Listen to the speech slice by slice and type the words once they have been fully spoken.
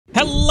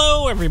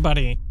Hello,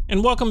 everybody,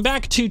 and welcome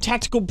back to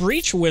Tactical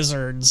Breach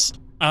Wizards.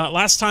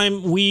 Last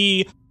time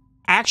we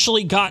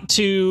actually got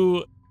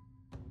to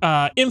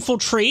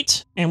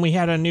infiltrate, and we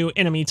had a new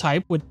enemy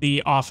type with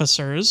the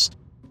officers,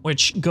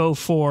 which go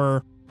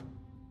for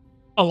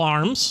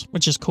alarms,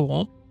 which is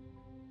cool.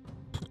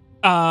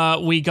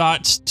 We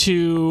got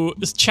to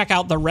check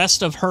out the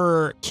rest of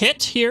her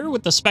kit here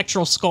with the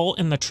spectral skull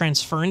and the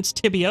transference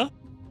tibia.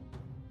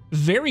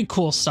 Very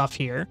cool stuff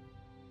here.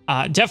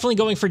 Definitely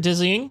going for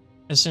dizzying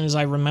as soon as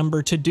I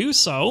remember to do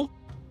so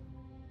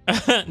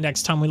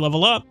next time we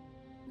level up.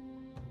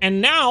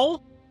 And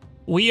now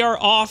we are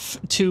off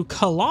to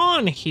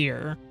Kalan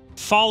here,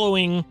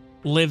 following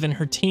Liv and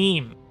her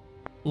team.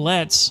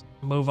 Let's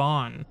move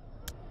on.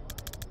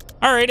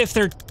 All right, if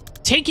they're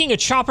taking a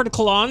chopper to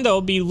Kalan, they'll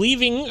be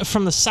leaving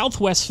from the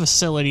southwest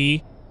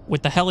facility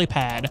with the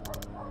helipad.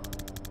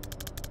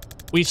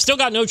 We've still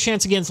got no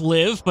chance against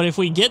Liv, but if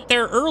we get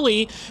there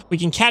early, we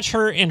can catch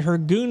her and her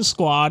goon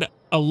squad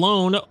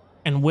alone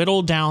and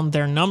whittle down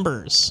their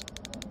numbers.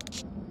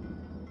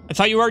 I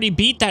thought you already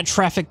beat that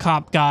traffic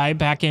cop guy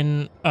back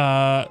in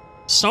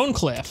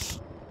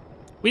Stonecliff.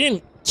 We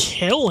didn't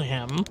kill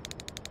him.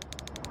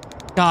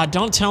 God,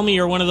 don't tell me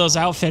you're one of those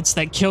outfits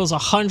that kills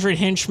 100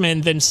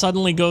 henchmen, then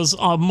suddenly goes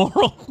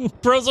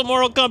throws a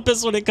moral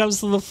compass when it comes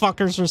to the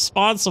fuckers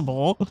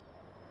responsible.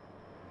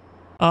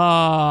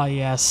 Ah,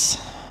 yes.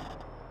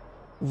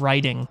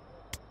 Writing.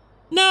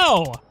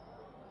 No!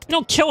 You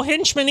don't kill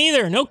henchmen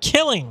either. No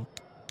killing.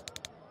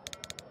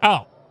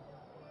 Oh.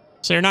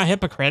 So you're not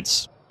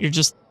hypocrites. You're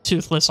just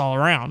toothless all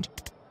around.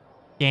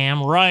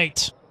 Damn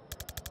right.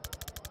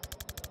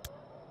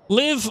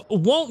 Liv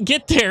won't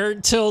get there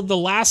till the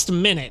last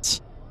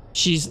minute.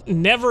 She's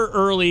never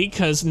early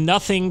because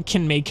nothing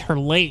can make her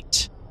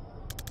late.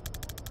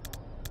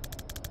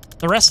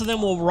 The rest of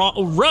them will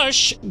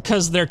rush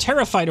because they're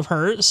terrified of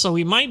her, so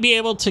we might be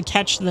able to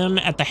catch them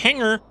at the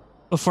hangar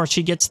before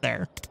she gets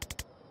there.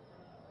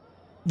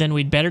 Then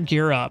we'd better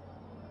gear up.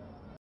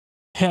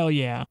 Hell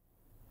yeah.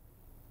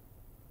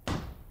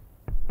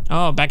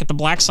 Oh, back at the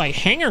black site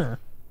hangar.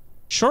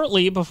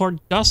 Shortly before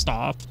dust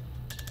off.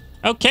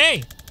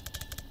 Okay.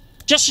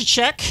 Just to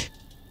check.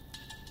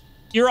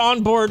 You're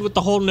on board with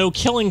the whole no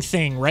killing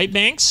thing, right,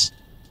 Banks?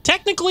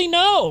 Technically,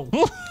 no.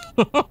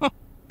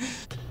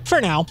 For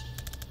now.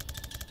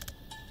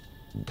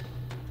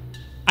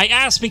 I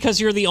asked because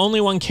you're the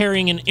only one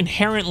carrying an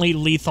inherently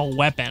lethal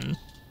weapon.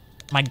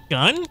 My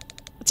gun?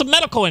 It's a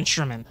medical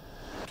instrument.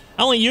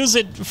 I only use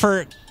it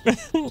for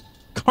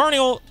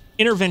carnal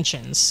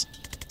interventions.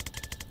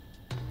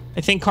 I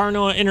think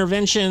carnal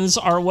interventions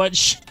are what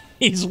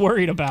she's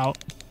worried about.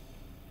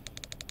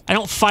 I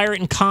don't fire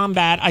it in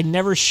combat. I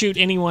never shoot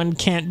anyone.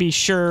 Can't be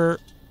sure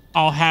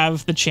I'll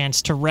have the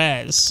chance to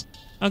res.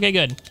 Okay,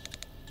 good.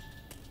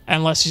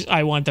 Unless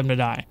I want them to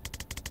die.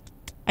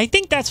 I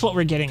think that's what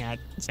we're getting at,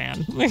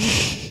 Zan.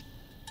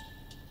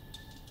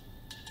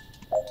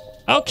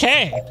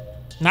 Okay.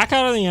 Knock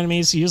out all the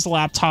enemies. Use the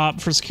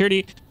laptop for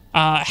security.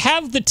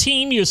 Have the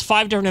team use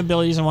 5 different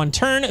abilities in one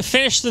turn.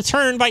 Finish the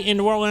turn by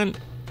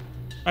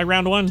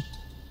round 1.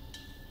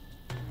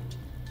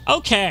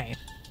 Okay.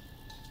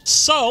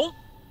 So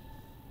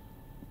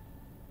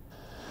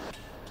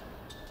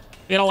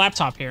we got a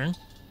laptop here.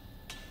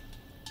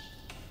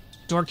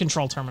 Door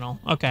control terminal.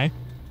 Okay.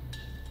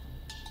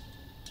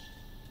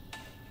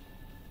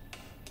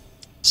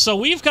 So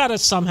we've got to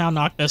somehow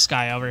knock this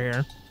guy over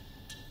here.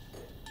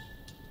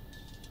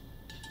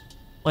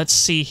 Let's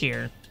see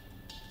here.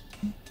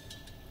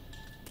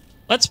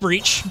 Let's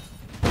breach.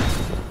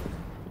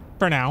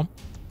 For now.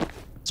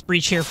 Let's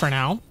breach here for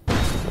now.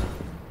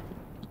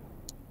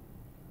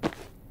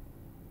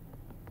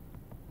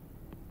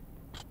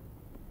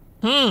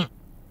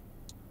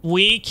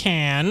 We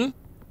can...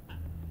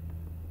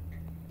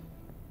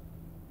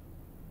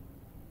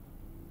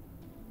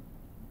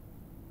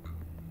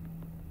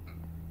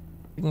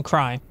 You can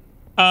cry.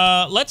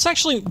 Let's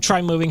actually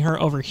try moving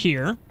her over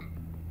here.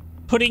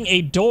 Putting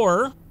a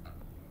door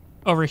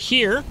over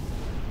here.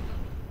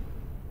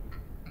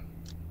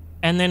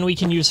 And then we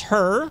can use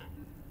her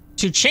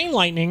to chain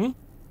lightning.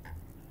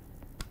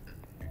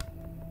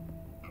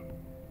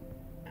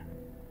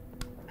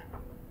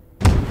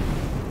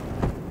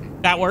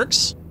 That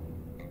works.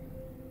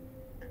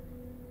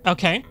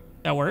 Okay,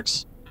 that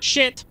works.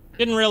 Shit,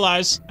 didn't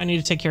realize I need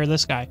to take care of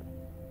this guy.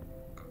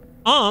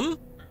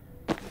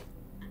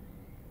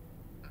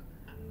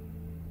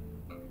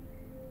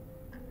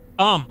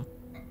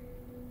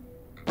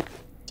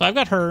 So I've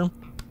got her.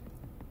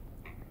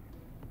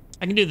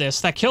 I can do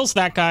this. That kills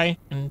that guy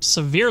and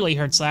severely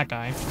hurts that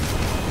guy.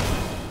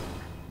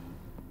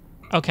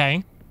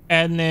 Okay.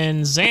 And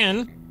then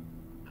Zan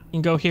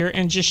can go here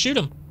and just shoot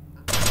him.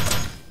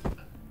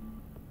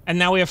 And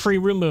now we have free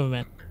room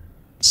movement.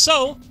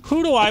 So,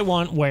 who do I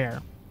want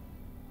where?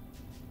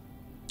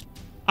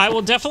 I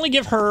will definitely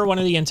give her one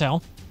of the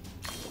intel.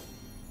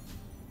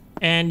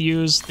 And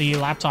use the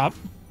laptop.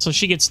 So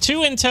she gets 2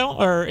 intel,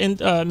 or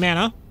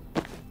mana.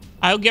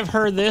 I'll give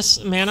her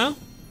this mana.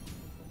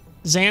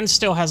 Zan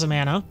still has a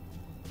mana.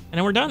 And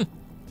then we're done.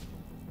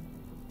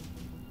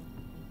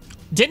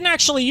 Didn't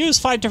actually use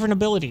 5 different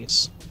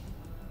abilities.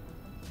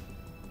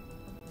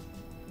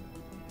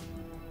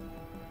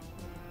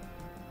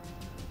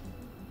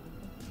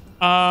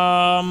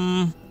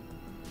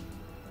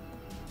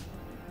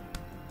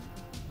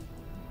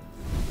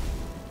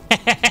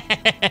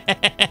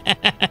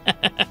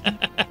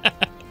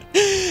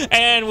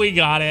 And we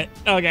got it.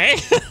 Okay.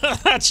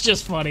 That's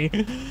just funny.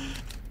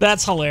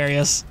 That's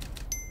hilarious.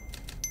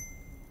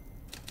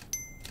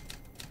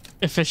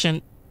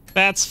 Efficient.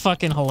 That's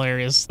fucking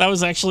hilarious. That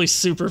was actually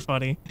super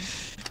funny.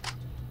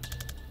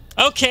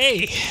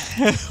 Okay.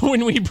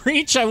 When we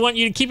breach, I want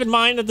you to keep in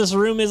mind that this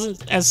room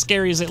isn't as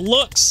scary as it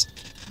looks.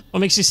 What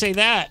makes you say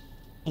that?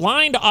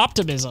 Blind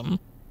optimism.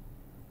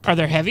 Are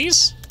there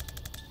heavies?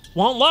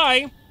 Won't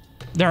lie.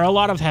 There are a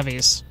lot of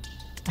heavies.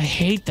 I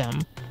hate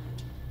them.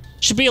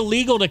 Should be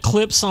illegal to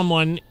clip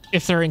someone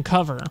if they're in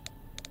cover.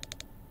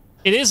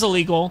 It is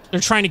illegal. They're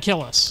trying to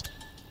kill us.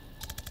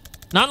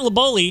 Not in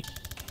Laboli.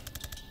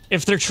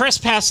 If they're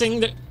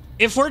trespassing,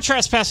 if we're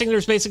trespassing,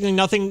 there's basically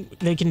nothing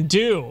they can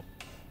do.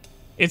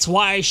 It's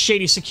why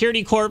shady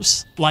security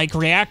corps like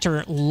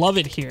Reactor love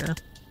it here.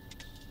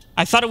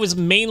 I thought it was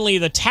mainly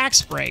the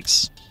tax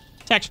breaks.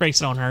 Tax breaks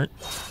don't hurt.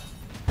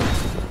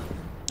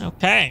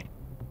 Okay.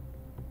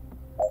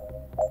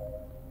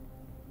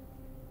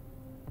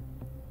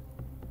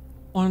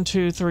 One,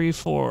 two, three,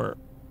 four.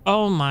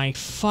 Oh my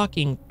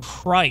fucking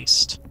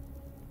Christ.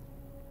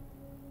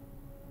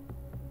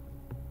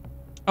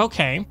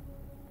 Okay.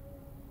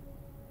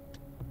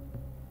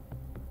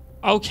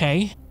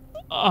 Okay.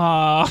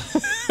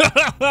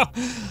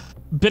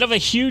 Bit of a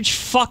huge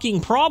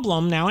fucking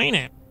problem now, ain't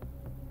it?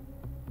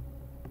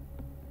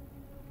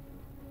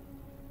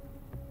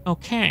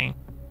 Okay.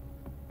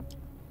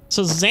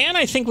 So Zan,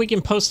 I think we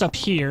can post up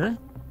here.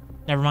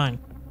 Never mind.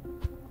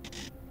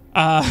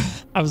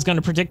 I was going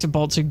to predict a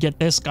bolt to get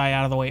this guy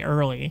out of the way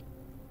early.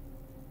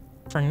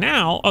 For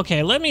now,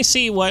 okay, let me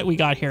see what we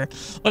got here.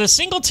 Let a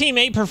single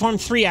teammate perform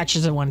 3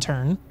 actions in 1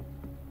 turn.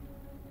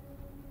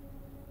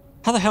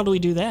 How the hell do we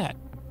do that?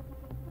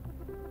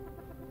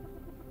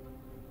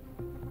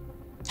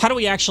 How do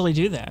we actually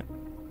do that?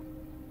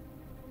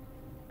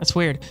 That's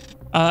weird.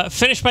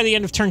 Finish by the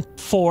end of turn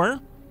 4.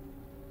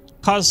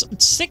 Cause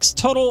 6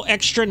 total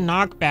extra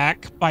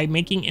knockback by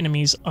making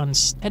enemies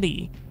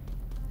unsteady.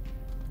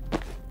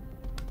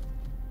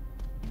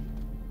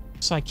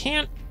 So I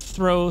can't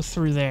throw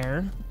through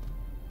there.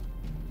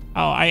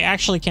 Oh, I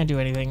actually can't do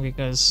anything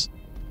because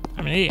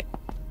I'm an idiot.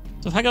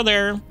 So if I go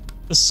there,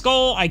 the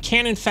skull, I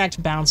can in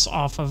fact bounce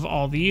off of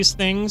all these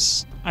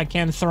things. I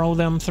can throw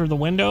them through the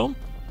window.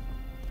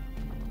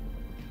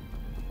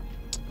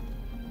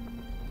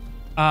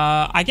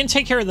 I can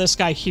take care of this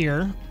guy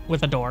here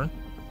with a door.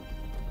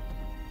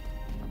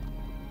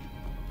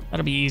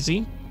 That'll be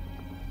easy.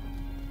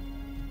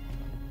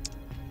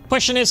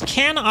 Question is,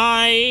 can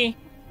I...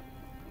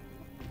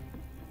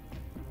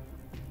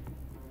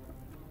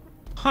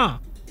 Huh.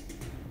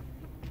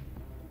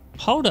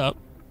 Hold up.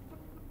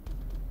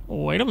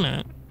 Wait a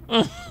minute.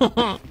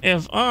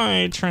 If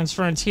I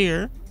transfer it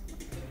here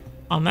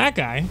on that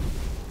guy,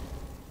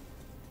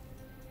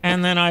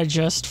 and then I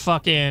just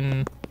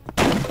fucking...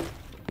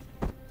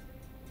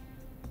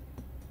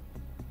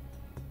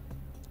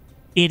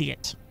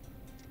 Idiot.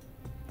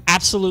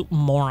 Absolute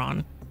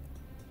moron.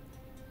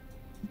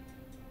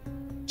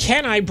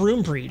 Can I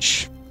broom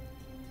breach?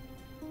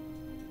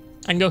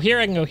 I can go here,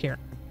 I can go here.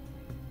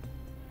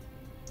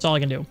 That's all I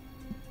can do.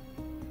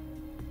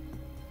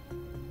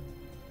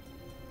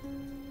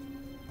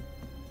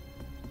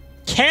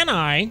 Can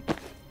I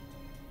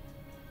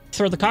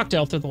throw the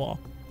cocktail through the wall?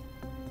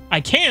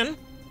 I can.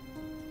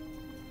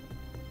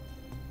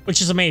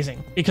 Which is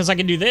amazing, because I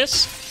can do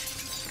this,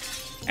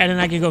 and then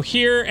I can go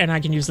here, and I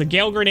can use the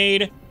Gale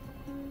Grenade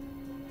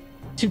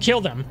to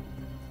kill them.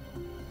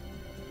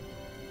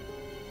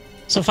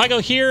 So if I go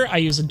here, I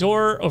use a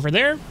door over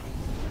there.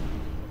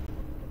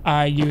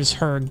 I use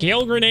her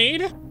Gale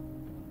Grenade.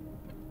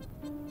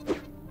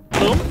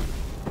 Boom.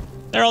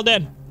 They're all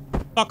dead.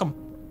 Fuck them.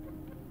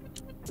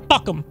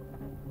 Fuck them.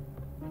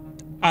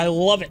 I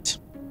love it.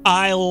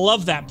 I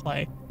love that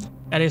play.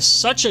 That is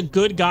such a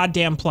good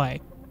goddamn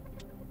play.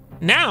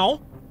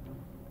 Now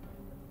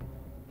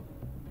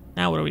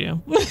what do we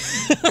do?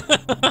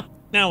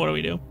 Now what do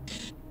we do?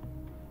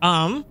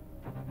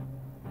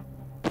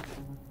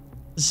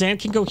 Zan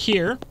can go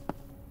here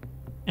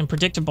and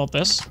predictable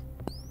this,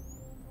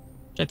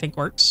 which I think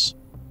works.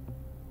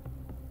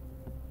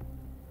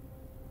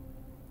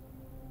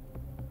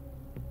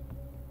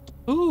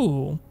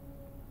 Ooh.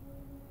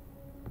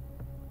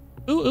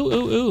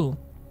 Ooh.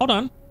 Hold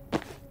on.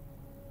 If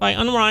I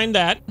unwind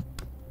that,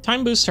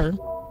 time boost her.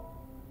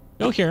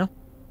 Go here.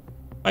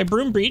 If I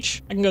broom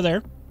breach, I can go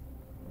there.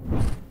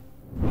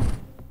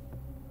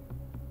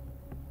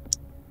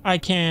 I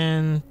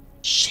can...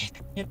 Shit,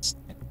 I can't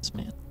stand this,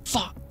 man.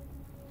 Fuck.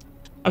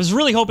 I was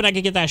really hoping I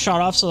could get that shot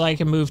off so that I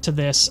can move to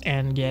this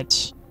and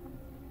get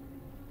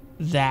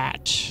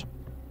that.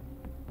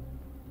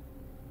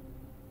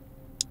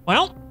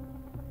 Well.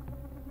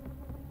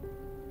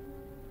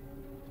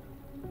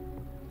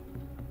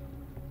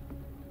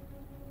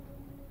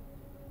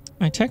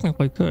 I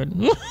technically could.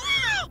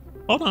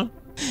 Hold on.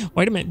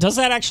 Wait a minute. Does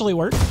that actually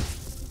work?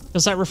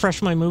 Does that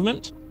refresh my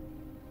movement?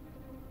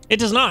 It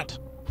does not.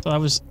 So that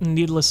was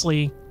needless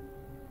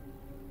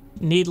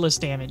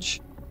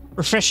damage.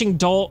 Refreshing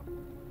Dolt.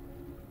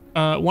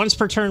 Once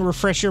per turn,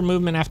 refresh your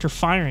movement after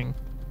firing.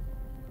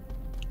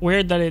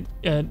 Weird that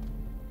it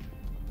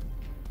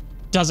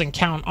doesn't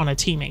count on a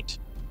teammate.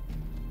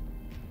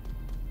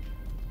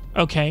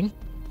 Okay.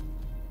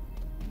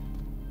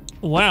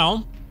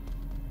 Well,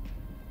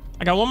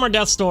 I got one more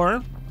Death's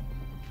Door.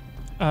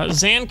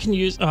 Zan can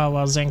use... Oh,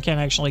 well, Zan can't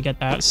actually get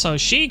that. So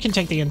she can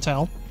take the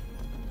intel.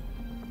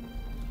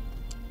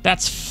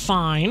 That's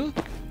fine.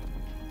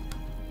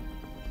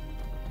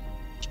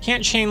 She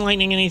can't chain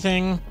lightning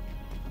anything.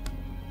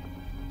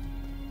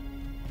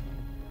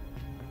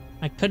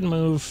 I could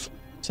move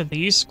to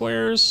these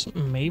squares,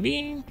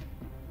 maybe?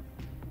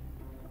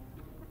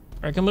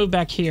 Or I can move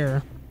back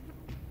here.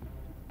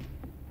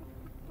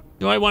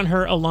 Do I want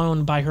her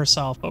alone by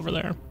herself over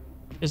there?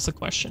 Is the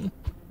question.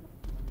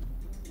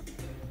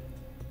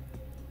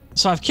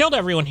 So I've killed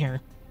everyone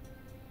here.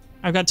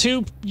 I've got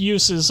 2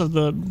 uses of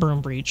the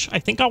Broom Breach. I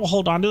think I will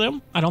hold on to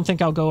them. I don't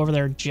think I'll go over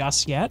there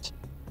just yet.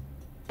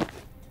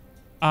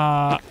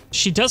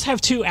 She does have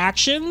 2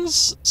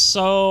 actions,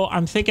 so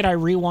I'm thinking I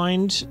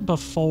rewind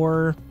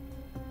before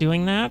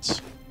doing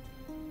that.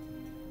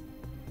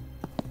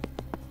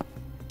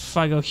 If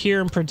I go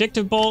here and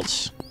Predictive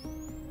Bolt,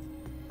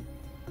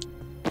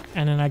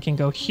 and then I can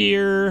go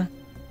here.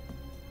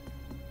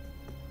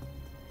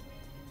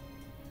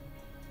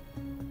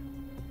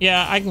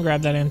 Yeah, I can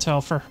grab that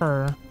intel for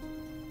her.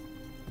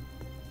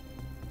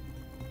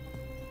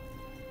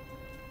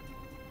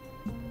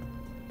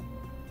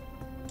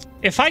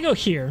 If I go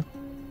here,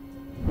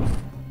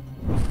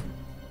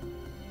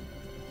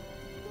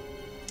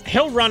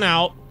 he'll run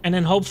out, and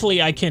then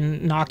hopefully I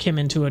can knock him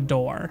into a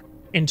door,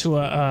 into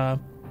a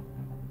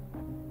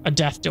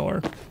death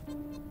door.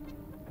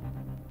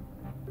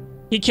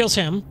 He kills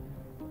him,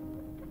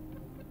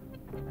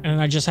 and then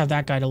I just have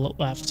that guy to look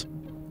left.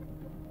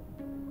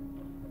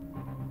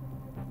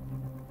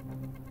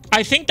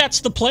 I think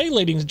that's the play,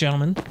 ladies and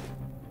gentlemen.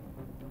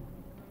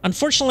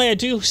 Unfortunately, I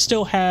do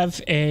still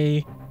have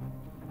a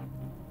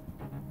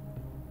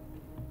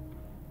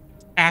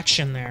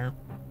action there,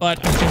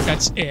 but I think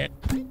that's it.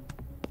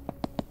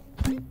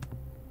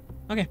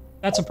 Okay,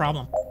 that's a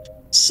problem.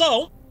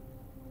 So,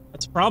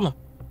 that's a problem.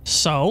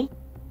 So,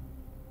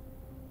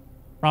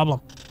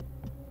 problem.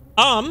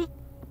 I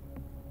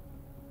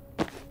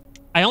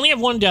only have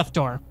 1 death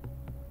door.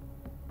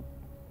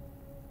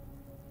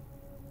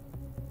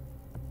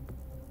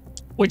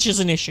 Which is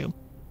an issue,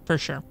 for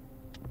sure.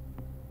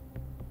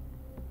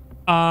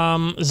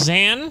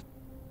 Zan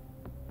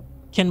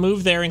can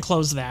move there and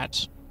close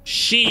that.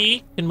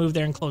 She can move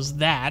there and close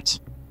that.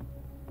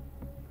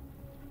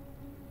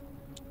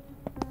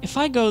 If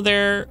I go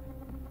there,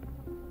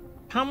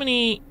 how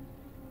many...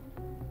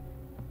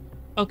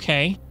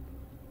 Okay.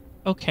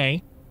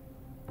 Okay.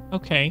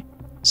 Okay.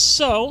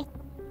 So,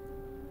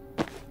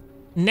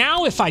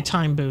 now if I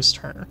time boost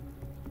her,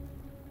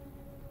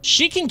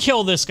 she can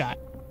kill this guy.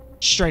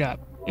 Straight up.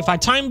 If I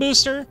time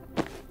boost her,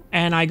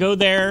 and I go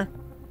there,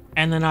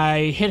 and then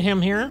I hit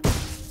him here,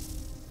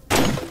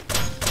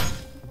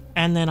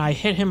 and then I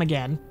hit him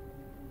again,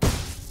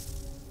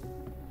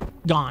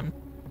 gone.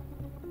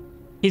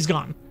 He's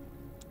gone.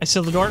 I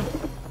seal the door.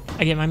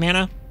 I get my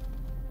mana.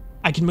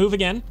 I can move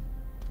again,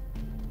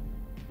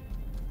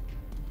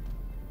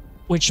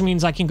 which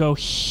means I can go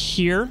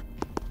here.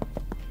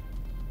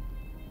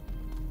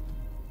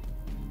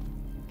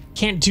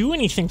 Can't do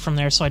anything from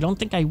there, so I don't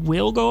think I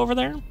will go over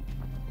there.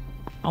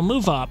 I'll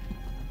move up.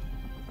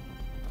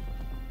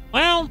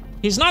 Well,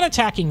 he's not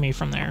attacking me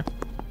from there.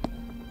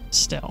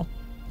 Still.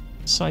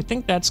 So I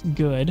think that's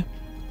good.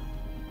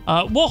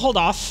 We'll hold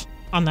off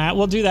on that.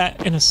 We'll do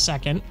that in a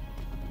second.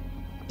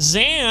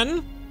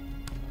 Zan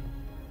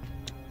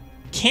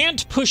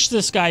can't push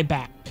this guy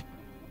back.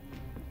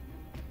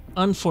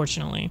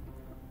 Unfortunately.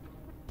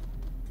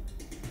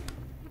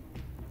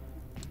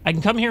 I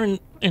can come here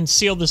and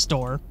seal this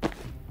door.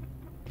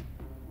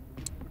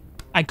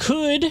 I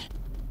could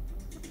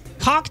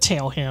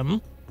cocktail him,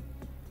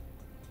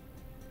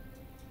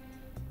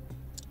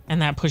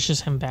 and that pushes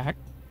him back.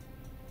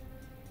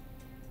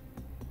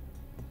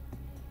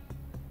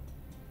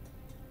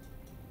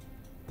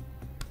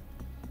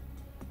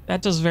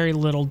 That does very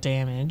little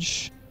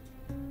damage.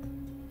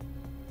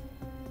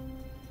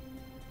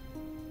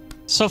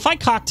 So if I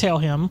cocktail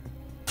him,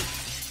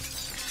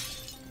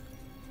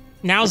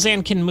 now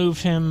Zan can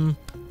move him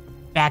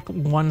back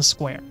 1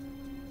 square.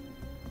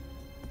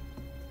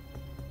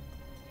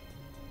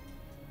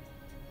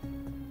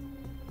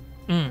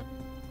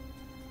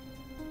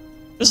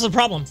 This is the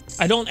problem.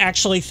 I don't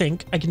actually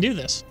think I can do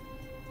this.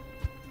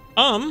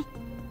 Oh,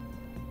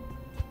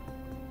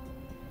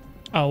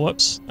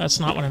 whoops. That's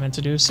not what I meant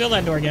to do. Seal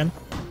that door again.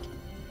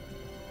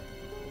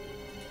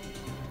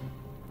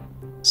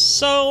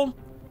 So,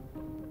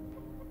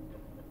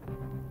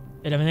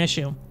 bit of an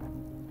issue.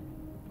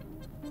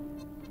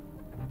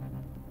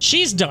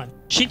 She's done.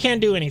 She can't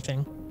do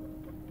anything.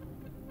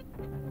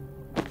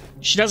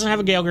 She doesn't have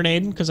a Gale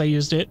Grenade because I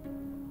used it.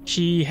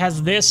 She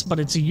has this, but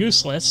it's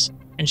useless,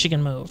 and she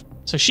can move.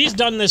 So she's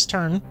done this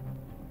turn.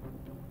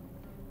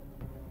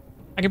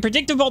 I can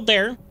predict a bolt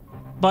there,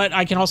 but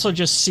I can also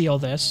just seal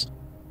this.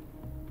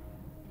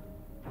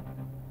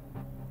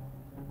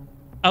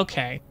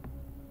 Okay.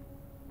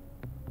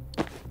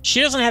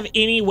 She doesn't have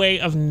any way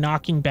of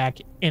knocking back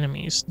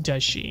enemies,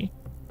 does she?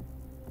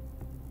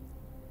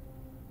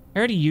 I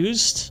already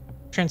used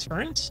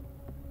transference?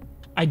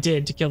 I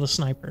did to kill the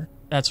sniper.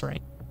 That's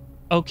right.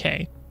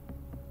 Okay.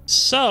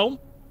 So...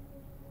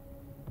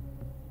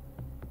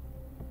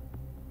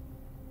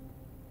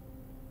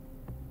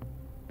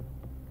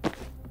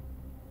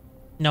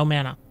 no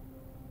mana.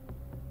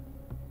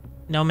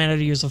 No mana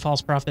to use the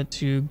False Prophet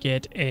to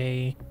get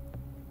a...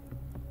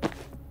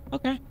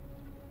 okay.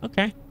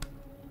 Okay.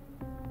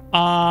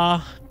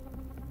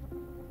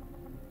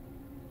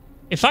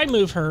 If I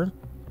move her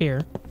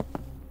here,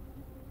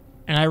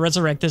 and I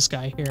resurrect this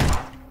guy here...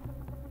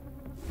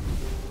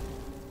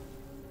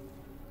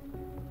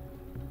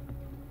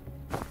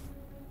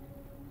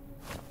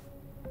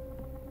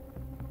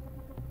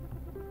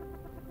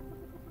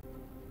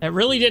 that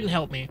really didn't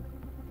help me.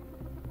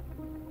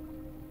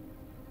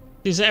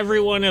 Sees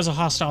everyone as a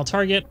hostile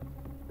target.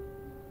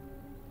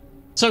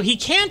 So he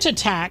can't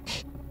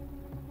attack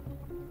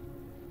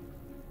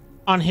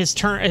on his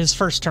turn, his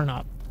first turn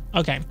up.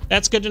 Okay,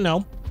 that's good to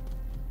know.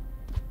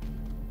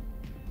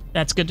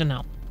 That's good to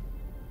know.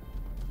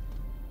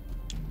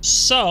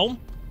 So...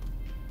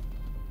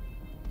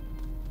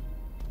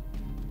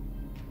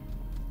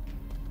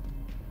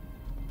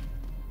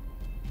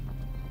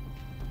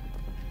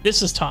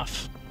 this is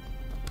tough.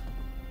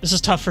 This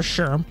is tough for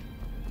sure.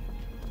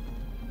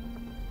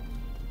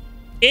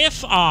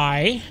 If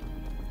I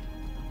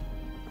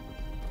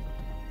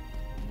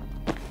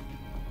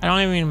don't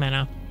have any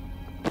mana,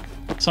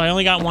 so I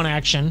only got one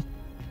action.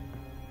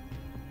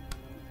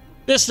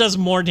 This does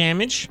more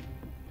damage.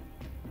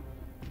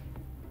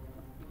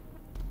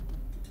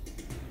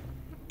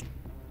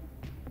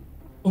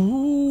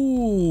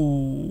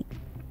 Ooh.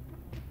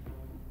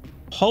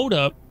 Hold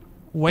up.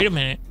 Wait a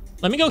minute.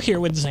 Let me go here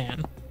with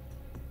Zan.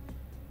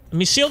 Let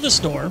me seal this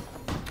door.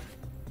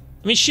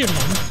 Let me shoot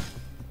him.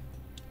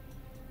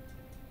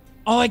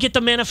 Oh, I get the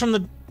mana from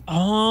the...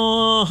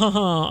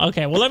 oh,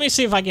 okay. Well, let me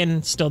see if I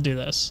can still do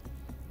this.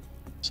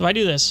 So if I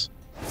do this.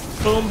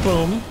 Boom,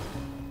 boom.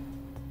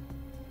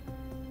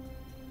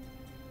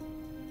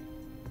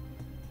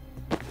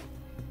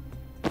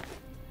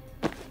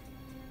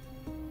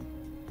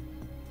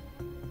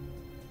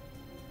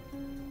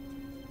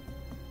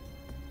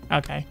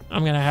 Okay,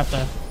 I'm gonna have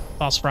to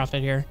False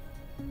Prophet here.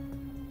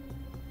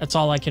 That's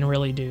all I can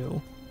really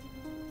do.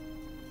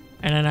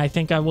 And then I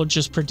think I will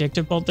just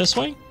Predictive Bolt this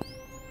way.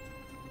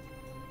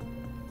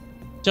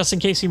 Just in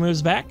case he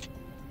moves back.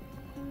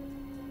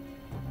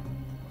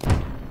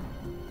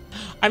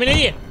 I'm an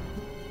idiot.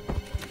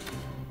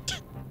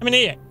 I'm an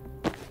idiot.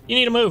 You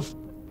need to move,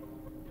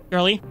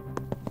 girly.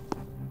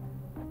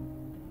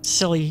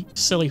 Silly,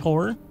 silly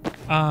whore.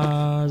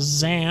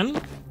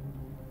 Zan.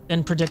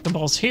 Then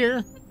Predictables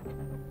here.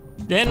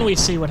 Then we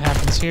see what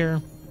happens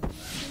here.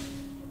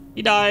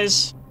 He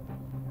dies.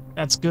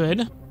 That's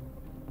good.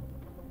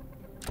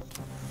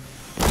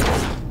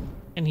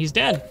 And he's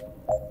dead.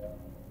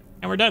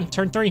 And we're done.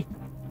 Turn 3.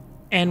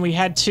 And we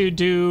had to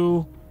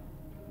do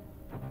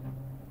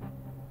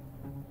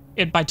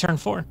it by turn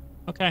 4.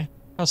 Okay.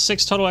 Cost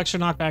 6 total extra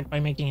knockback by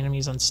making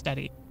enemies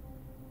unsteady.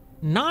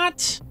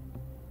 Not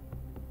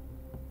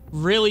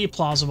really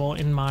plausible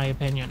in my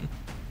opinion.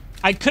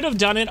 I could have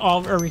done it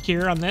all over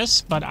here on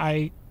this, but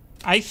I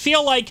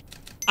feel like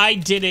I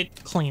did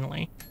it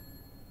cleanly.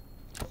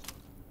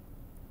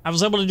 I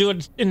was able to do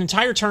it an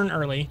entire turn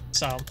early,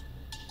 so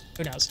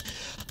who knows.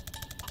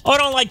 Oh, I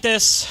don't like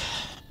this.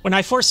 When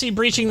I foresee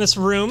breaching this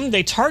room,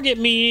 they target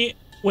me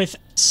with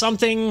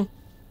something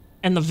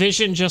and the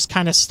vision just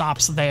kind of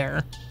stops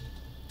there.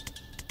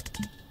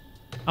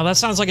 Oh, that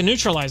sounds like a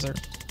neutralizer.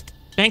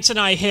 Banks and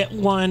I hit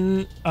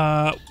one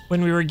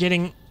when we were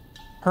getting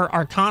her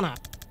Arcana.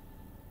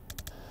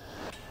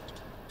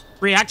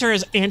 Reactor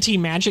is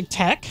anti-magic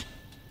tech.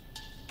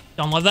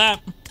 Don't love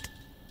that.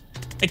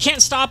 It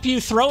can't stop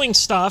you throwing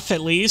stuff, at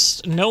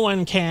least. No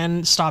one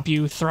can stop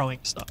you throwing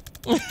stuff.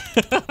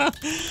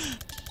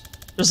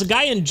 There's a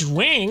guy in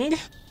Dwang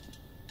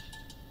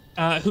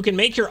who can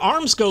make your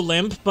arms go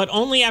limp, but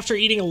only after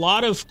eating a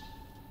lot of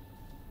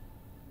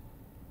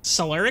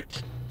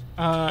Celeric.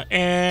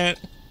 And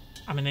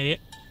I'm an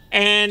idiot.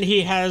 And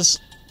he has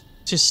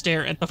to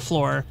stare at the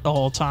floor the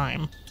whole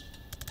time.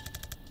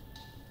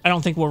 I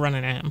don't think we'll run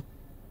into him.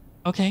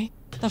 Okay.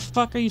 What the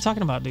fuck are you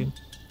talking about, dude?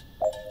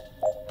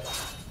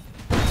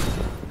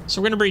 So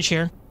we're gonna breach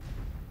here.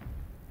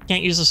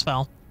 Can't use a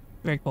spell.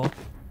 Very cool.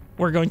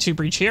 We're going to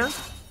breach here.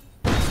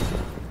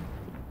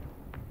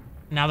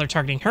 Now they're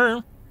targeting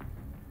her.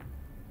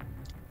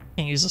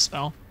 Can't use a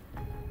spell.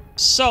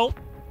 So,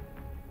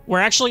 we're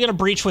actually gonna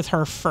breach with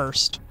her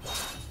first.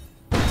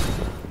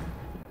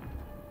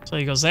 So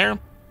he goes there.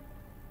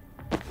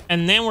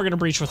 And then we're gonna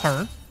breach with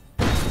her.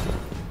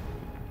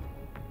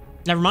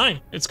 Never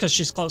mind. It's because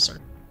she's closer.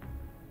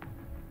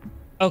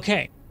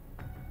 Okay.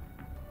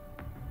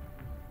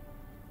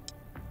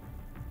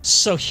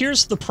 So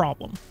here's the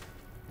problem.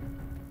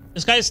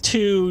 This guy has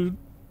 2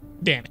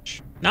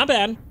 damage. Not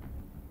bad.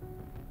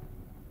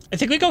 I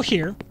think we go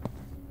here.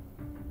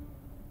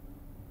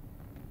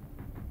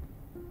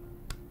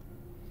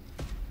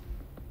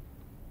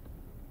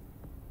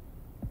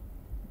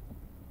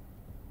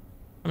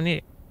 I'm gonna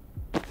need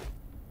it.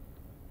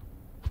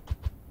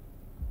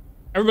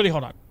 Everybody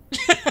hold on.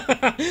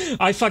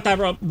 I fucked that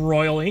up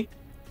royally.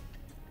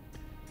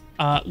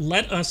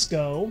 Let us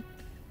go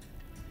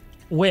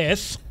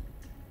with...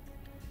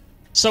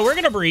 So we're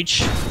gonna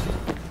breach.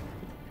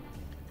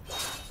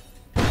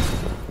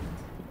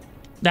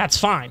 That's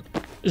fine.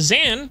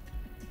 Zan,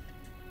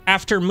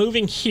 after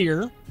moving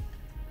here,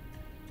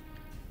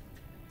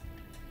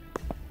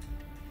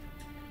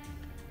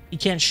 he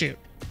can't shoot.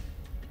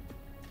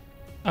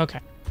 Okay.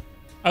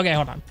 Okay,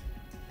 hold on.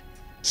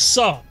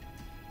 So,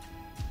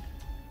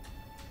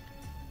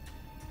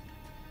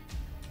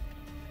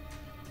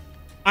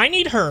 I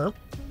need her.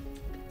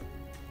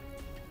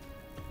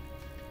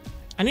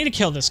 I need to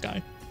kill this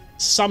guy.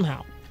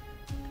 Somehow.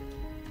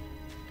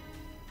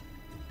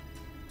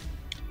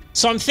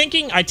 So I'm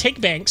thinking I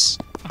take Banks.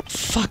 Oh,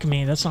 fuck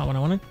me, that's not what I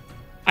wanted.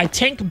 I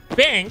tank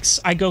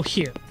Banks, I go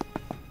here.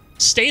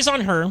 Stays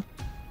on her.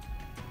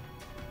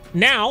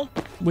 Now,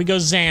 we go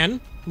Zan.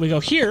 We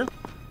go here.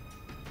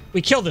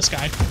 We kill this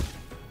guy.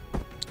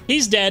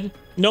 He's dead.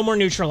 No more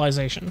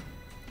neutralization.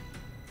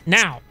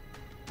 Now,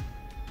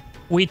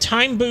 we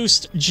time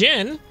boost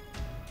Jin.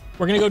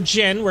 We're gonna go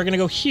Jin. We're gonna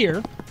go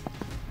here.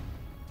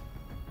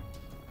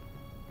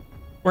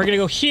 We're gonna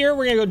go here.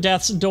 We're gonna go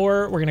Death's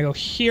Door. We're gonna go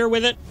here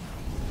with it.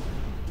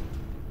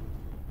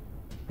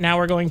 Now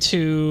we're going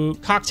to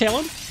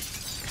cocktail him.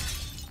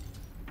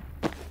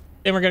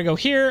 Then we're gonna go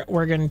here.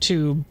 We're going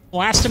to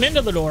blast him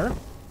into the door.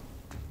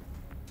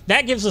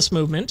 That gives us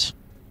movement.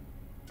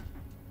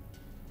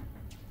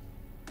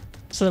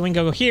 So then we can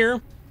go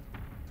here.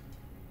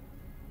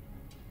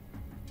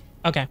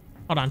 Okay,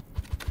 hold on.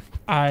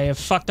 I have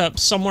fucked up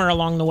somewhere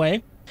along the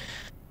way.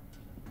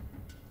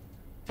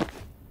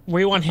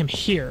 We want him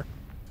here.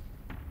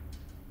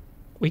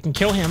 We can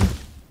kill him.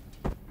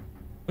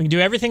 We can do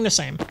everything the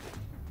same.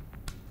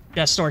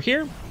 Got store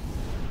here.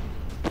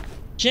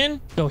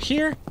 Jin, go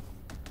here.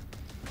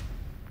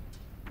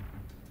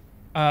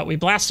 We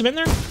blast him in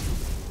there.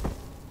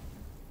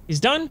 He's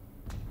done.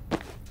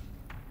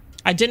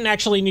 I didn't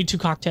actually need to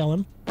cocktail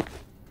him.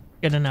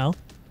 Good to know.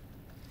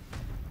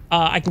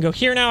 I can go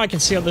here now. I can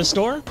seal this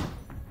door.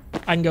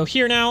 I can go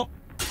here now.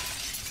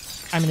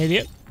 I'm an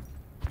idiot.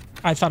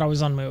 I thought I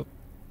was on move.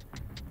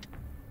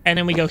 And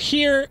then we go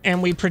here,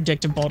 and we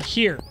predictive bolt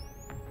here.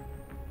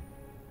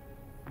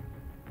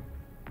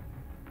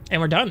 And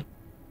we're done.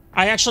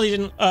 I actually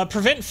didn't...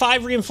 prevent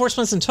 5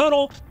 reinforcements in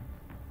total.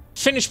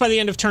 Finish by the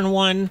end of turn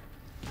 1.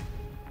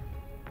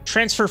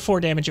 Transfer 4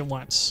 damage at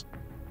once.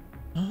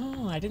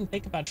 Oh, I didn't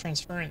think about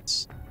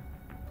transference.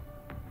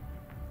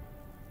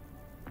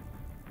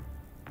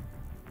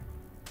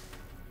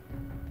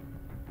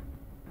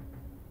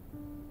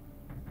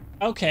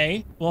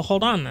 Okay, well,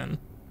 hold on then.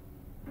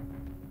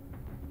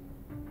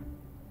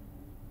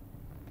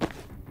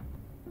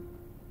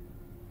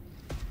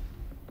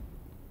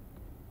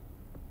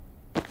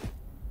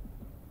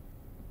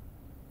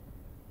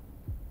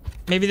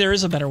 Maybe there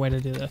is a better way to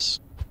do this.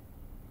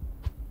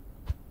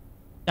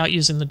 Without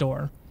using the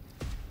door.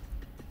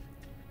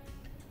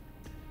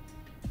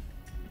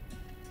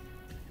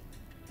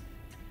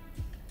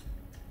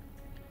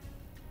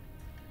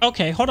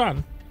 Okay, hold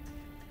on.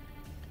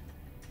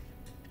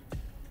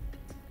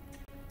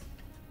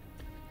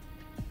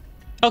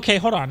 Okay,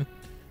 hold on.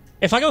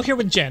 If I go here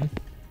with Jen,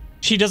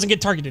 she doesn't get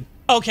targeted.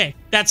 Okay,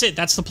 that's it.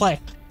 That's the play.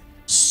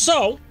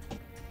 So,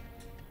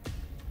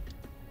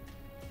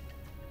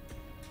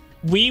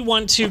 we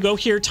want to go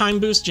here, time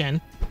boost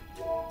Jen,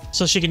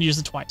 so she can use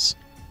it twice.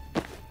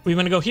 We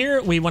want to go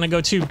here. We want to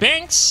go to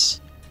Banks.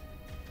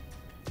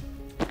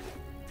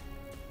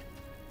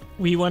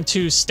 We want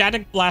to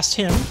static blast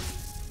him,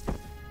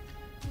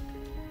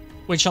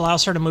 which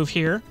allows her to move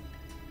here.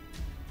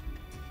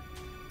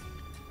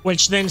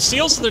 Which then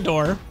seals the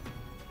door.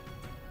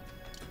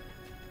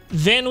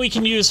 Then we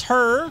can use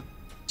her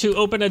to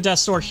open a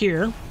death door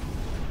here.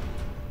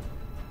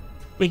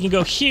 We can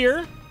go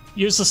here,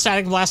 use the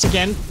static blast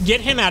again, get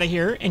him out of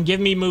here, and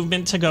give me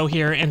movement to go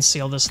here and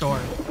seal this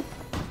door.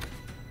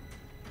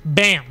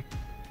 Bam.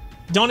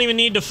 Don't even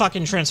need to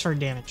fucking transfer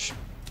damage.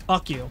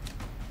 Fuck you.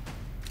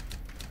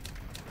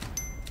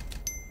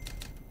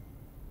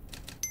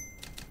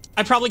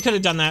 I probably could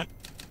have done that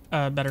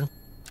better.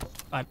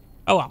 But,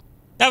 oh well.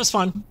 That was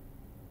fun.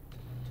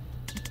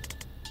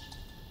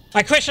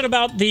 My question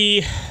about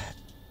the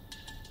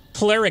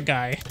cleric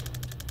guy.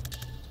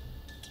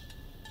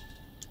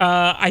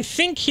 I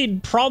think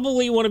he'd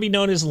probably want to be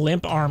known as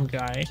Limp Arm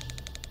Guy.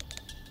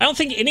 I don't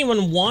think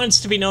anyone wants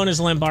to be known as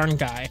Limp Arm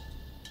Guy.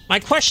 My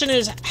question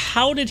is,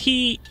 how did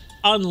he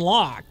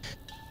unlock?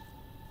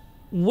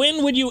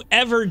 When would you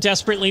ever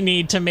desperately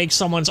need to make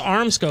someone's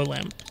arms go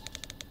limp?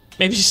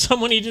 Maybe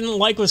someone he didn't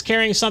like was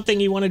carrying something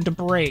he wanted to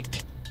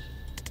break.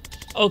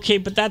 Okay,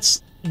 but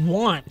that's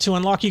want. To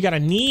unlock, you gotta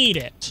need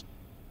it.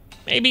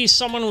 Maybe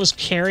someone was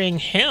carrying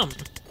him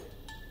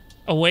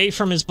away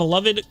from his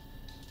beloved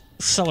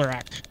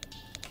Cellerac.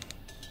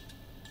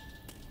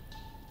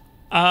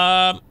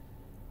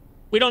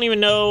 We don't even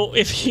know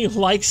if he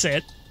likes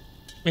it.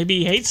 Maybe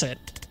he hates it.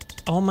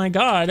 Oh my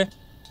god.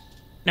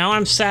 Now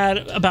I'm sad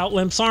about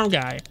Limp's arm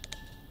guy.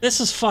 This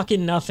is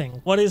fucking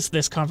nothing. What is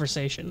this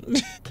conversation?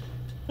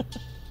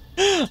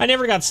 I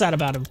never got sad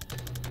about him.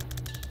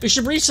 We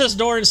should breach this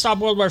door and stop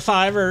World War V,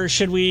 or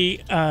should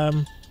we,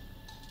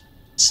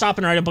 stop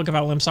and write a book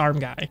about Limp's arm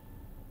guy?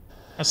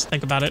 Let's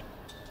think about it.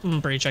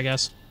 Breach, I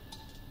guess.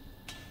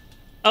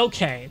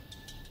 Okay.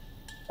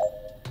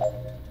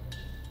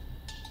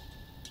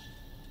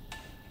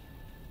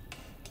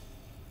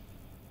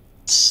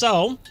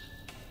 So,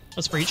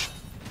 let's breach.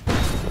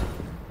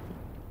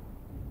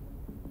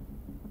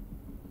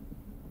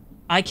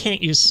 I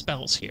can't use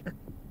spells here.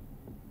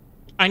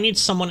 I need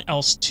someone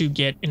else to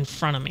get in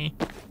front of me.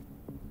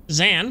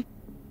 Zan,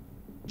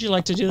 would you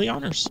like to do the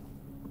honors?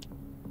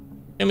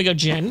 Then we go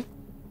Jen.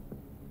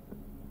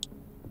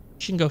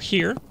 She can go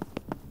here.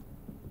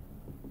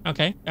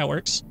 Okay, that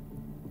works.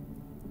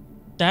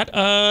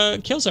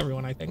 That, kills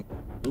everyone, I think.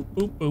 Boop,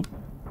 boop, boop.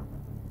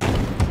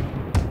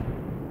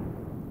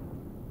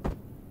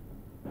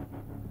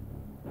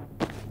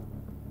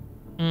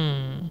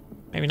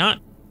 Maybe not.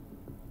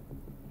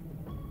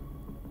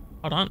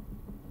 Hold on.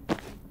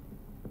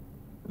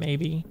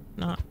 Maybe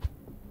not.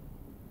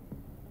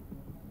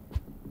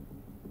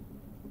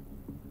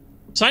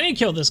 So I need to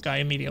kill this guy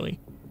immediately.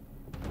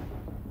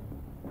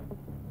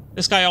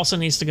 This guy also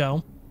needs to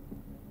go.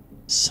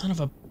 Son of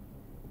a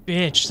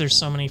bitch, there's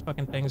so many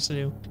fucking things to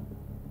do.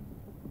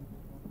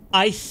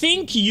 I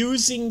think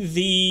using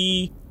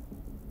the...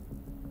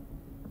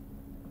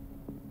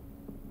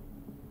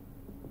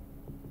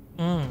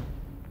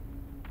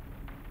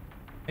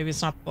 Maybe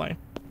it's not the play.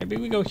 Maybe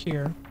we go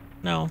here.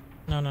 No.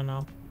 No, no,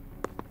 no.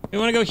 We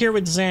want to go here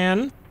with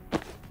Zan.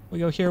 We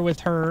go here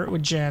with her,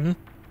 with Jen.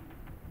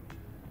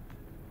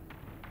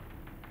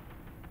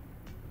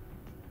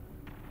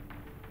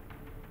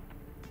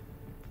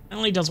 That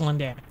only does 1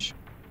 damage.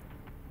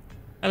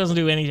 That doesn't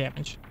do any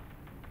damage.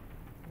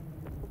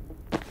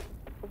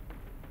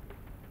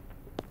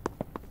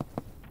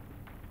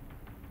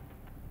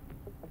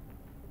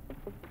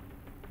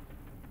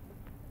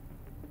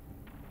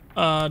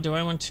 Do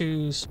I want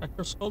to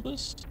Spectral Skull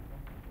this?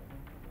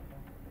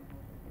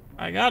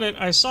 I got it.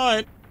 I saw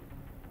it.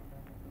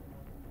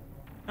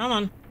 Come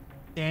on.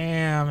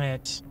 Damn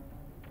it.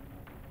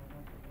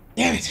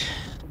 Damn it.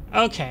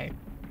 Okay.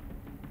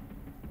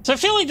 So I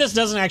feel like this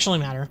doesn't actually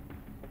matter.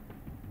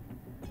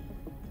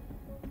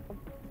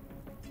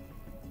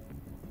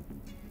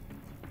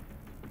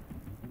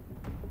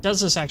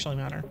 Does this actually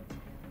matter?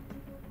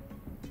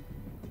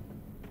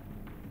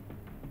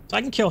 So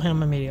I can kill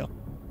him immediately.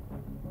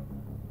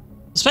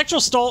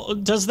 Spectral Skull,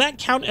 does that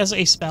count as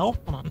a spell?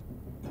 Hold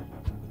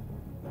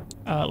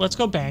on. Let's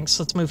go Banks.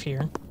 Let's move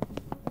here.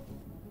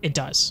 It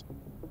does.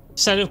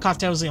 Sedative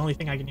Cocktail is the only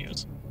thing I can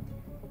use.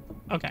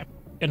 Okay,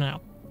 good to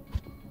know.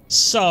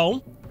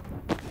 So,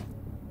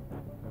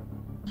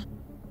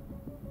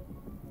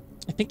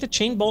 I think the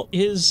Chain Bolt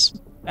is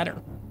better.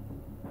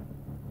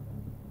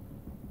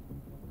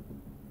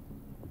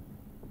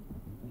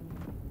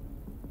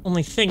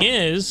 Only thing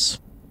is,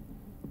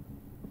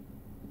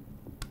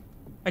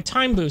 I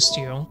time boost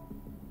you,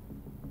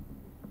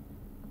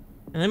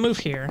 and then move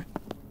here.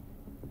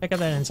 Pick up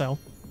that intel.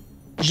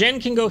 Jen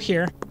can go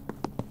here.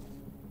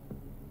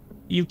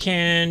 You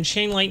can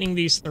Chain Lightning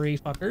these 3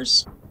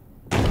 fuckers.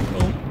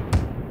 Boom.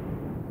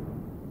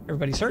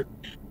 Everybody's hurt.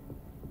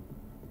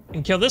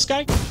 And kill this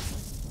guy.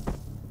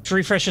 Which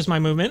refreshes my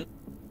movement.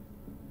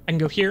 I can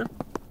go here.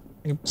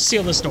 I can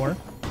seal this door.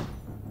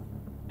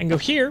 I can go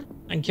here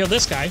and kill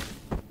this guy.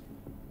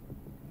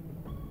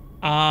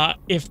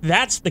 If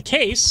that's the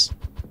case,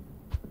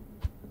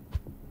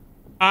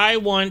 I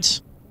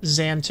want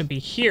Zan to be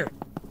here.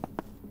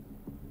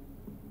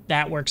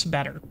 That works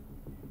better.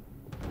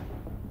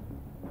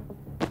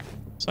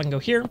 So I can go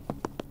here.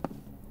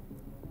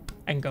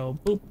 I can go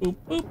boop, boop,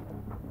 boop.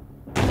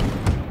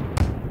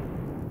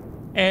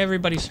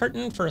 Everybody's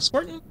hurting for a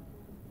squirting.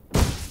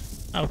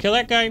 I'll kill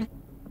that guy.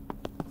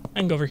 I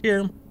can go over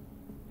here.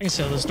 I can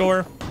seal this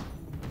door.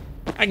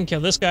 I can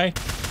kill this guy.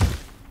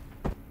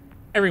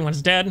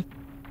 Everyone's dead.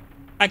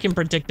 I can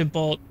Predictive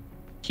Bolt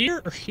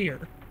here or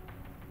here.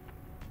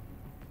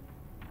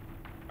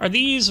 Are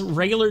these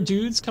regular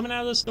dudes coming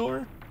out of this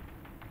door?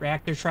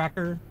 Reactor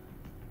Tracker,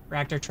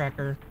 Reactor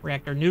Tracker,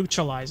 Reactor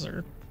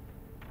Neutralizer.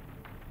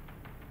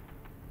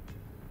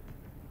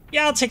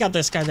 Yeah, I'll take out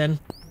this guy then.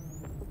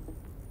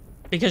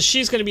 Because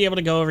she's going to be able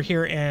to go over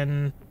here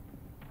and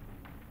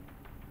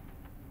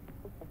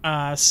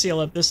seal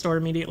up this door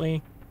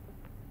immediately.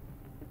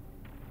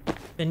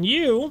 Then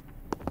you,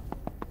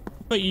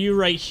 put you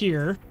right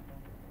here.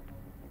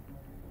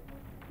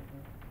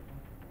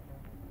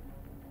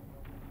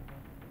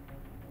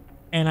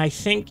 And I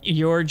think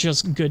you're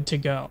just good to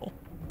go.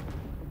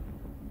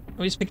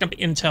 Nobody's picked up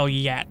intel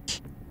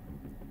yet.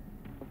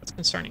 That's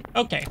concerning.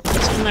 Okay,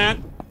 let's do that.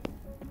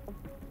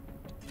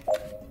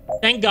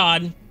 Thank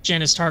God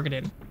Jen is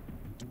targeted.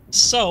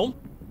 So,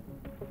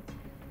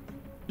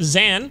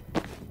 Zan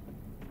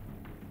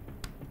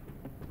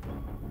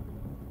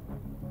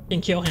can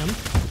kill him.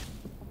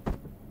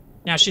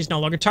 Now she's no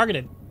longer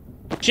targeted.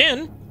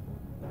 Jen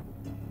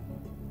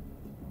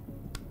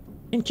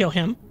can kill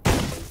him.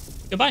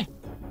 Goodbye.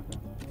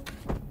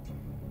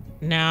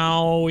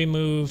 Now we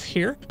move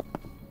here.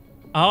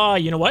 Ah,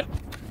 you know what?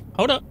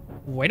 Hold up.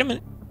 Wait a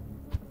minute.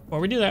 Before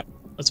we do that,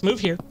 let's move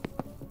here.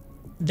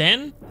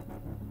 Then,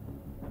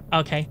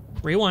 okay,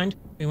 rewind.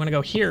 We want to go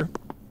here.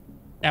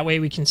 That way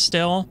we can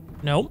still...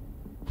 Nope.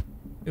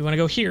 We want to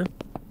go here.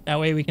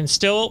 That way we can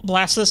still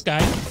blast this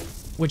guy,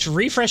 which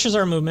refreshes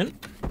our movement,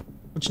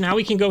 which now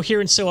we can go here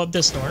and seal up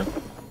this door.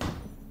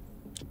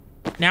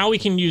 Now we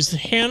can use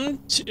him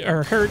to,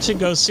 or her to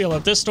go seal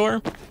up this door.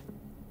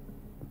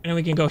 And then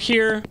we can go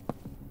here,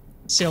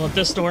 seal up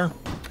this door.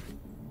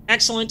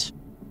 Excellent.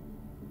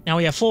 Now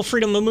we have full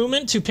freedom of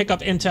movement to pick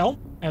up intel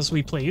as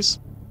we please.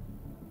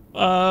 2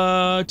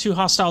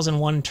 hostiles in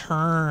 1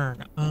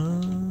 turn.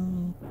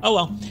 Oh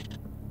well.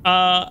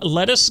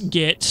 Let's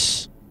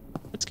get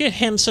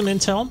him some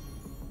intel.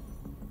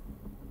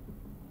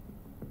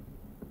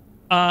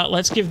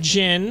 Let's give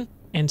Jin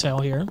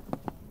intel here.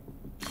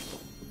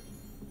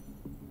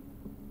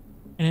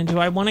 And then do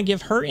I want to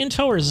give her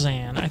intel or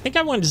Zan? I think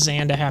I want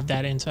Zan to have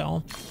that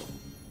intel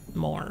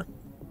more.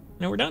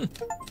 Now we're done.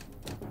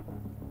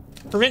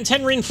 Prevent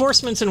 10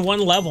 reinforcements in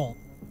 1 level.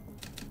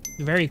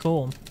 Very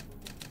cool.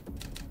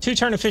 2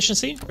 turn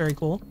efficiency. Very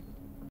cool.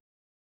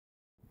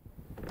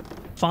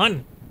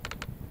 Fun.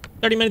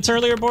 30 minutes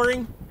earlier,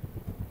 boring.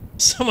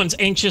 Someone's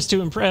anxious to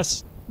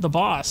impress the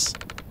boss.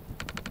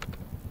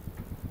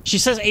 She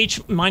says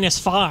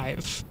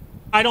H-5.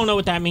 I don't know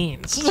what that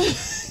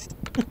means.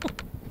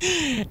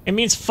 It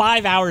means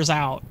 5 hours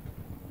out.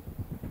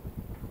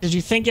 Did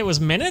you think it was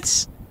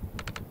minutes?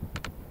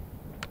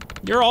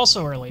 You're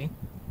also early.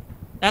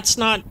 That's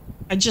not...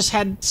 I just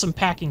had some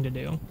packing to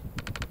do.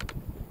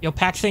 You'll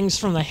pack things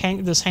from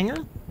the this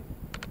hangar?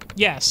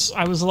 Yes,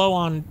 I was low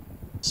on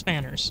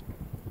spanners.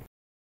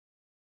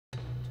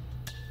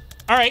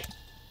 Alright.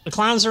 The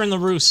clowns are in the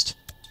roost.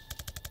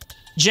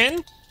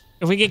 Jen,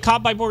 if we get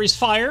caught by Bori's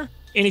fire,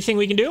 anything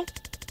we can do?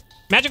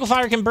 Magical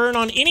fire can burn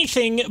on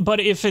anything,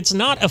 but if it's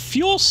not a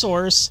fuel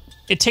source,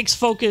 it takes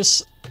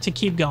focus to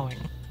keep going.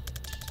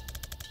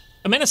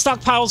 The men of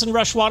stockpiles and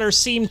rush water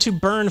seem to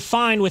burn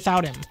fine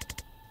without him.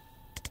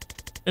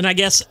 And I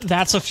guess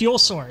that's a fuel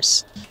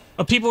source.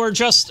 But people are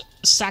just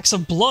sacks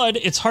of blood,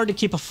 it's hard to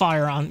keep a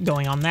fire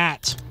going on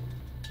that.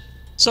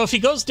 So if he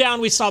goes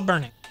down, we stop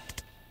burning.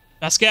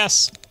 Best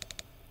guess.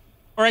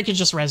 Or I could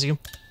just res you.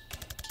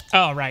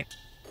 Oh, right.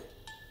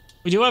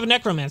 We do have a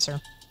necromancer.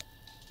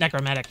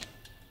 Necromantic.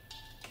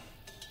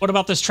 What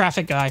about this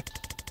traffic guy?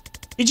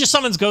 He just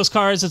summons ghost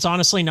cars. It's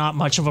honestly not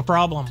much of a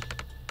problem.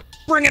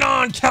 Bring it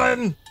on,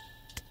 Kevin!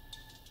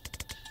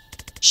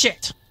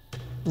 Shit.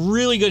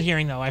 Really good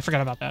hearing, though. I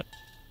forgot about that.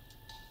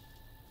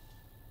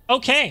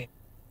 Okay.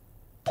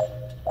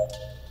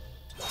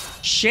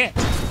 Shit.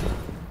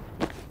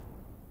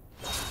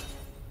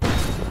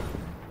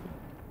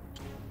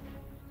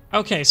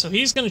 Okay, so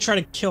he's gonna try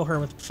to kill her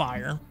with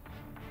fire.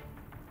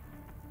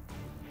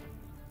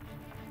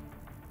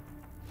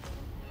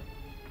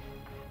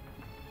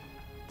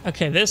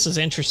 Okay, this is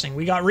interesting.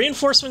 We got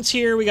reinforcements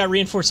here, we got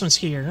reinforcements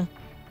here.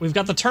 We've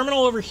got the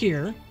terminal over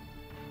here.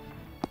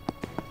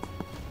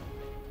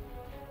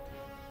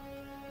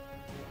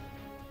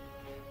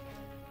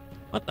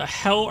 What the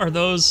hell are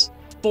those?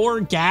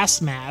 4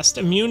 gas masks,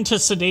 immune to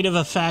sedative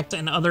effect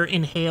and other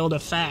inhaled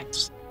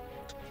effects.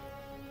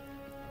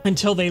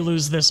 Until they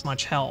lose this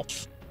much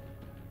health.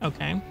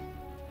 Okay.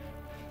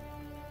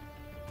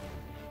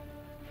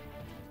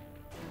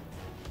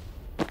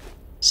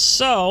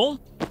 So...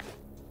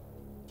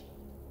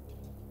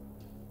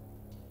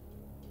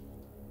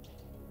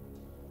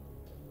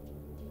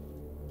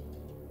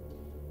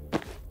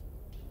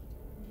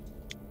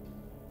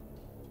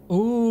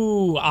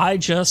 Ooh, I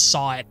just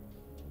saw it,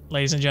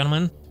 ladies and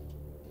gentlemen.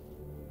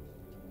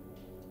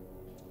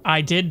 I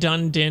did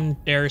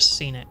dare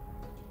seen it.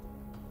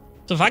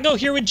 So if I go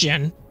here with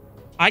Jen,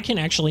 I can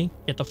actually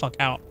get the fuck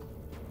out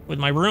with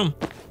my broom.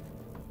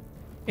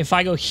 If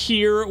I go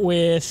here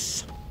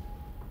with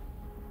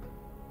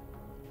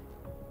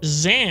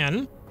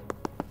Zan,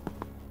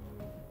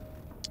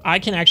 I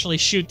can actually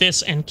shoot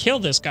this and kill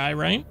this guy,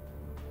 right?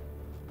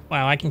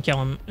 Wow, I can kill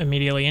him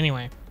immediately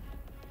anyway.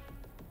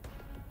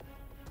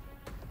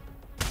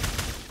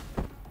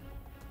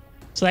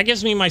 So that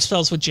gives me my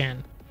spells with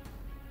Jen.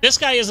 This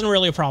guy isn't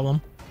really a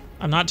problem.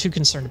 I'm not too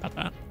concerned about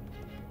that.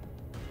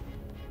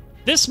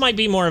 This might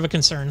be more of a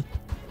concern.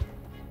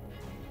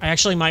 I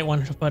actually might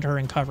want to put her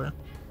in cover.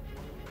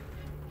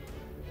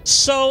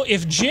 So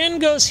if Jin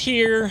goes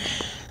here,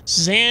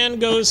 Zan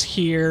goes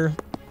here,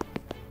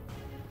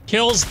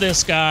 kills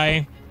this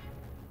guy,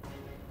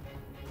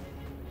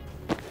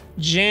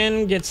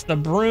 Jin gets the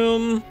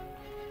broom,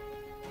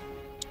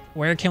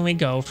 Where can we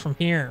go from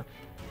here?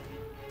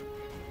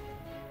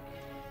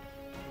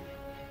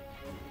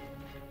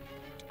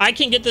 I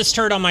can get this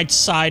turret on my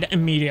side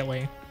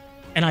immediately,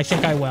 and I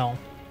think I will.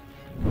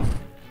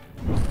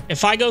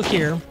 If I go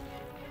here,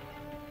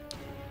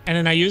 and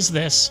then I use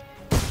this.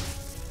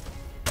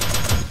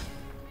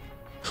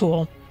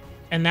 Cool.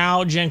 And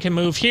now Jen can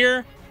move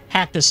here,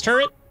 hack this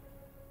turret.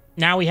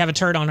 Now we have a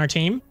turret on our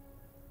team.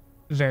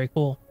 Very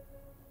cool.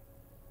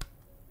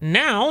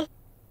 Now...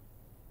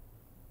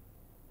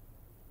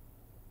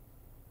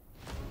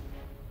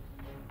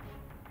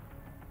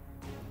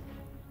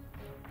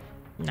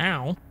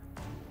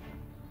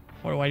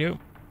 what do I do?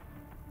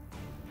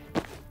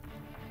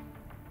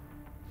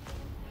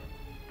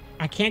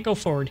 I can't go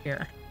forward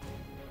here.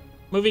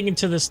 Moving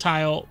into this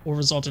tile will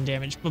result in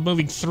damage, but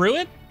moving through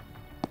it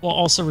will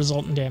also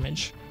result in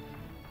damage.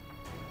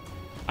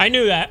 I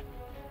knew that.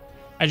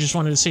 I just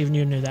wanted to see if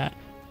you knew that.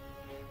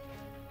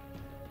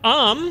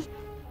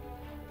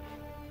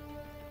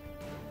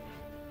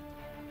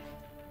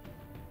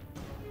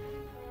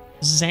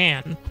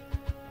 Zan.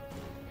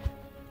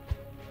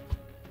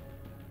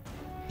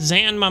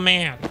 Zan, my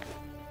man.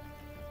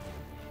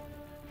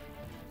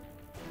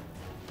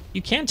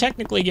 You can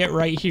technically get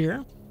right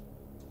here.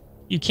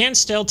 You can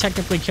still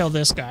technically kill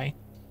this guy.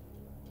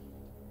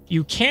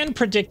 You can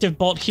predictive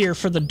bolt here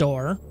for the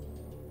door.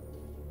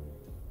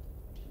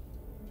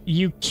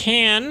 You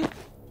can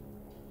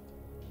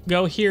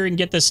go here and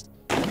get this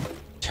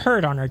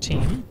turret on our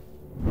team.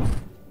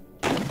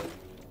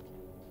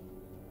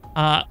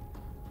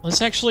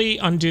 Let's actually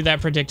undo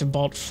that predictive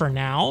bolt for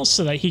now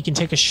so that he can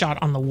take a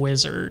shot on the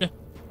wizard.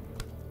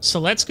 So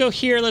let's go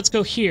here, let's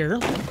go here.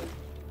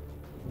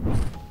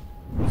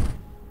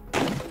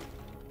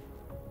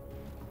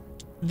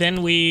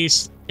 Then we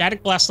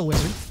static blast the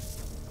wizard.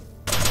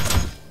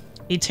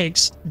 He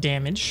takes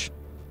damage.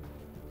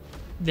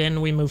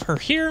 Then we move her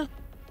here.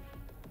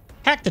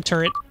 Hack the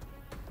turret.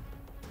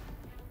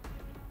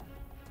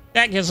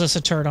 That gives us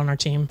a turret on our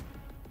team.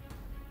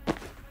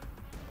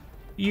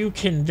 You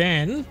can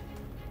then...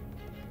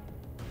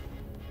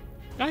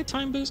 Can I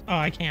time boost? Oh,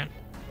 I can't.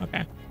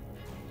 Okay.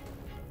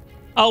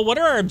 Oh, what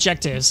are our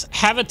objectives?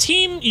 Have a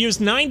team use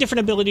 9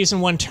 different abilities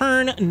in one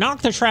turn,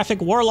 knock the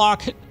Traffic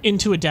Warlock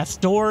into a death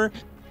door,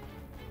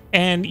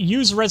 and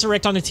use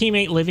Resurrect on a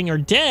teammate living or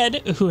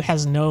dead who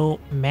has no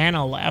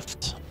mana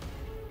left.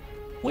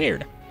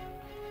 Weird.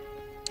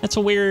 That's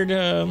a weird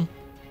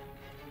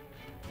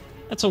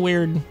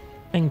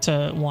thing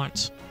to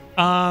want.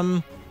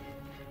 Zan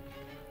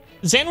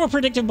will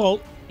predictive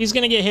bolt. He's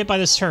gonna get hit by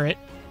this turret.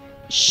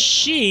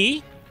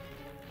 She...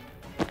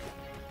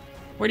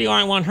 Where do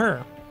I want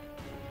her?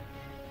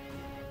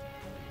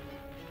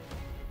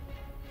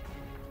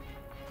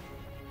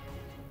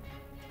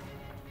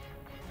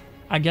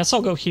 I guess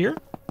I'll go here.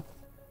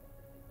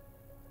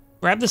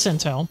 Grab this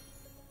intel.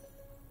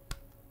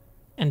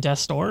 And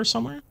death's door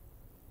somewhere.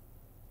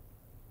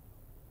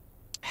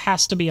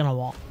 Has to be on a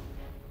wall.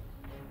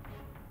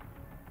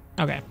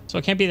 Okay, so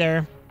it can't be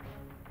there.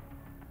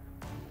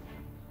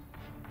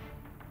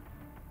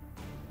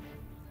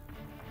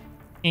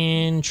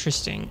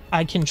 Interesting.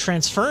 I can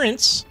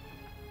transference.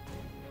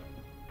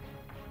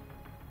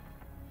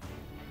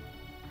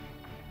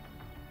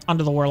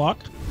 Onto the Warlock.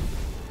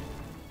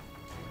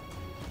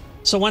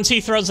 So once he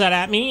throws that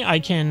at me, I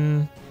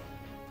can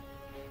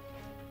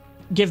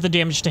give the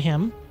damage to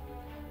him.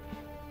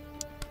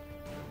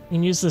 You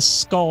can use the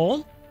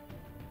skull.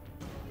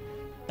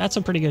 That's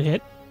a pretty good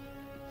hit.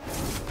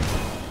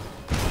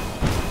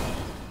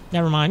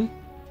 Never mind.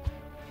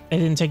 They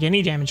didn't take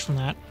any damage from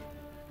that.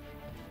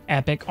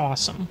 Epic,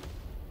 awesome.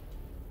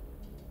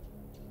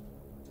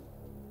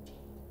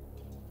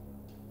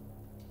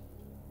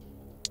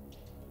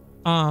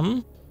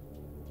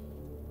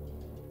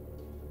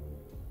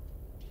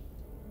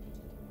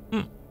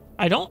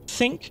 I don't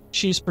think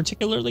she's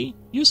particularly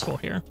useful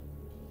here.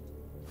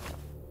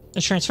 The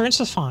transference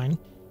is fine.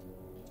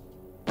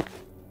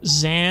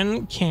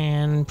 Zan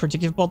can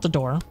predictive bolt the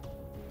door.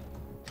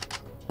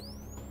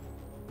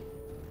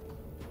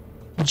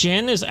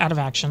 Jin is out of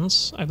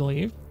actions, I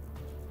believe.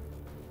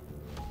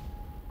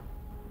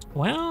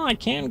 Well, I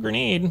can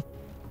grenade.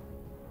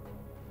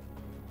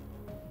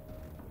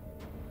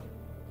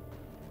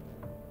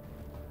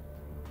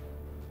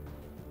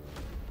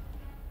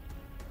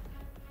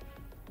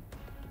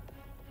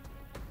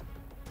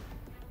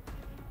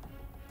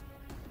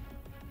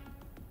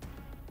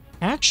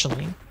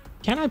 Actually,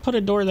 can I put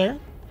a door there?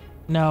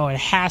 No, it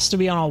has to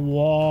be on a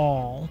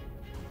wall.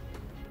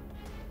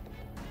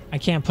 I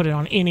can't put it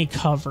on any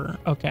cover.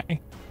 Okay.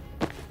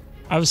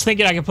 I was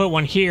thinking I could put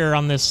one here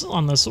on this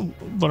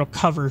little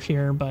cover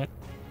here, but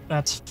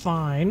that's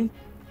fine.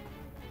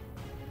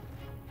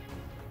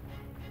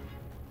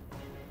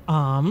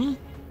 I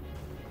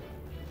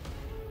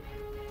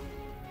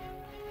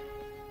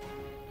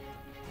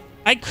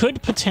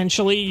could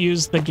potentially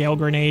use the Gale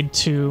Grenade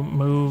to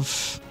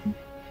move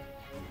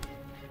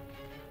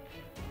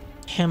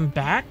him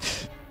back.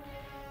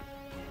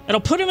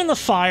 It'll put him in the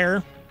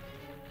fire.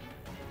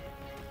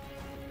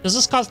 Does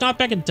this cause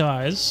knockback? It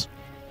does.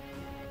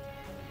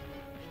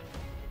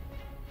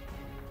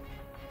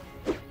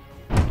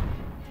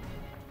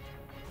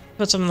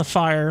 puts him in the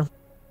fire.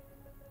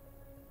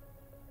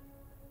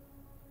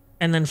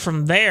 And then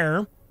from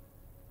there,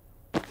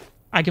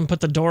 I can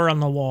put the door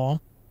on the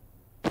wall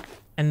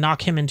and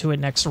knock him into it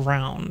next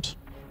round.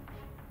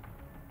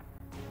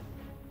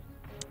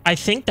 I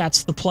think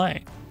that's the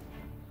play.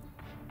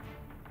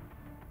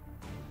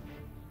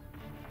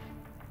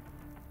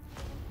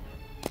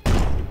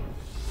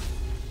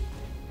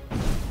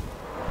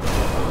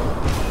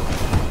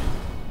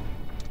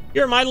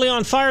 You're mildly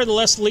on fire. The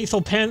less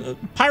lethal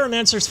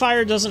pyromancer's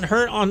fire doesn't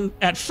hurt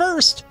at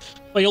first,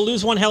 but you'll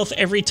lose 1 health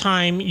every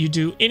time you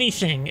do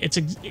anything. It's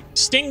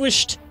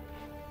extinguished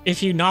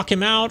if you knock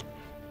him out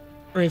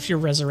or if you're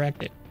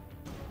resurrected.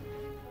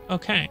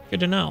 Okay,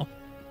 good to know.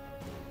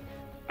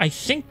 I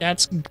think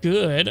that's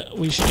good.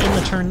 We should end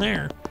the turn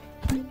there.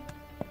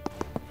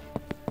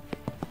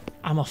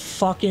 I'm a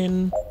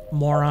fucking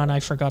moron. I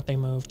forgot they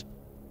moved.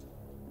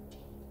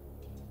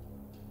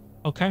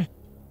 Okay.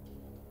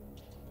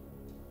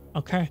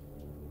 Okay.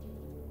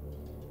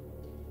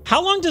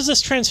 How long does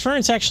this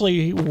transference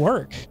actually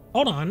work?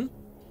 Hold on.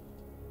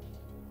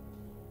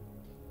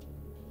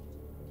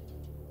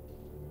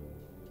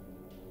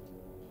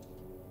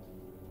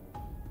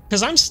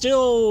 Because I'm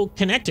still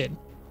connected.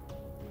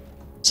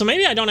 So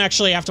maybe I don't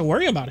actually have to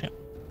worry about him.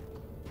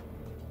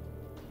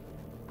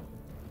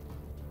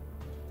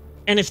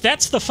 And if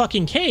that's the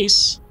fucking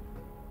case,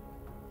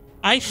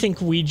 I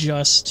think we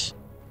just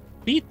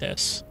beat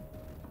this.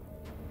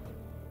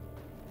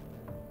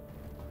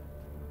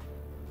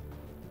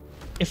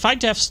 If I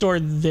def store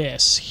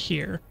this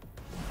here,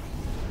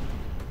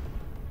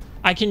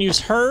 I can use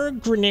her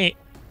grenade.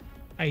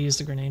 I used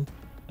the grenade.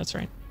 That's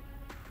right.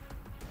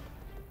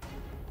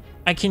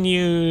 I can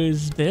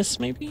use this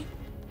maybe?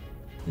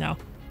 No.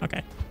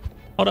 Okay.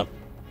 Hold up.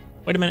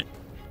 Wait a minute.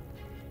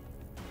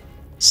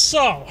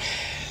 So,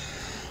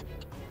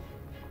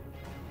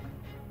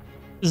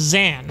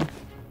 Zan,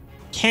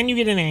 can you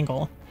get an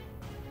angle?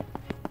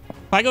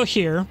 If I go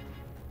here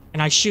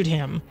and I shoot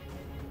him,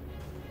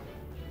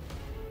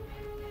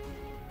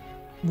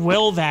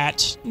 will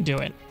that do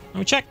it? Let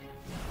me check.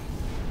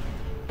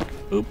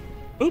 Oop.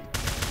 Oop.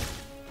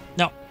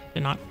 No,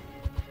 did not.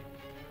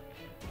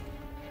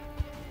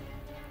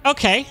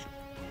 Okay.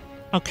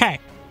 Okay.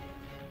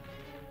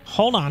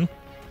 Hold on.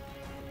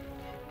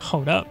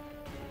 Hold up.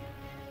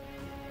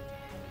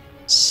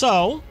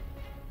 So,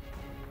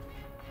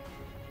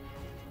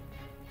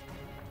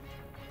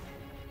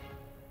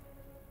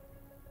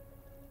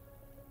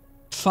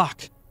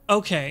 fuck.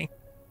 Okay.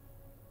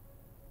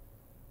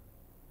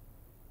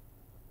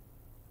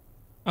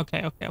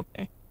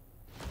 Okay.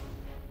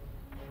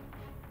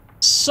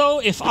 So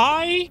if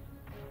I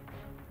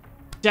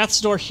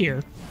death's door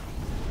here,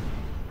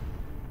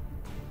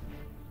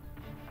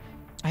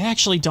 I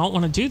actually don't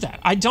want to do that.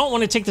 I don't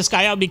want to take this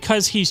guy out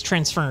because he's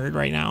transferred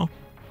right now.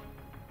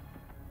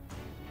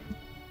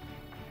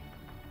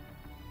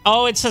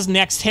 Oh, it says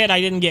next hit. I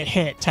didn't get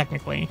hit,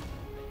 technically.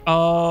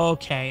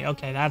 Okay,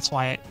 that's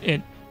why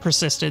it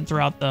persisted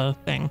throughout the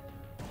thing.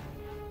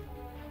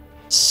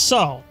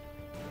 So,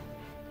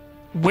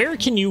 where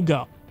can you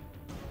go?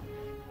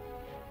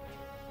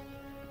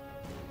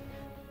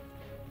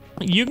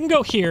 You can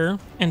go here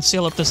and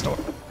seal up this door.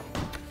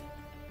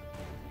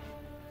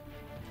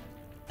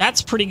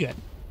 That's pretty good.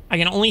 I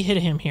can only hit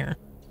him here.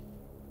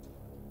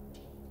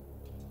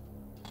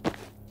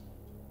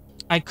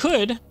 I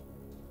could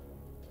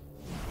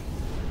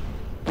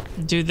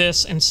do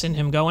this and send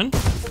him going.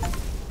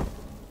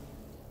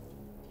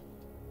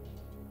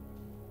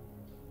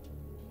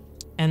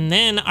 And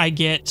then I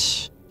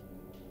get...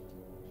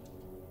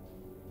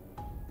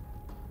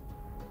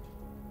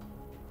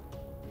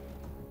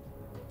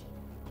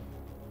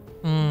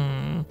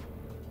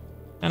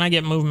 Then I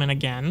get movement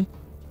again.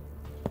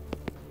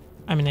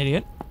 I'm an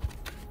idiot.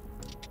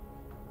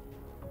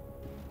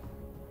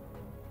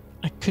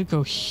 I could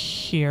go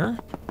here.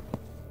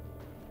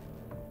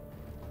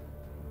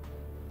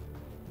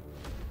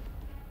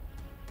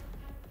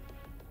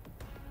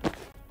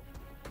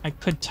 I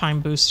could time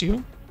boost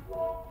you.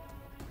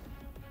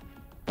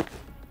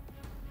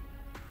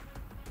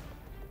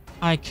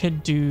 I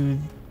could do...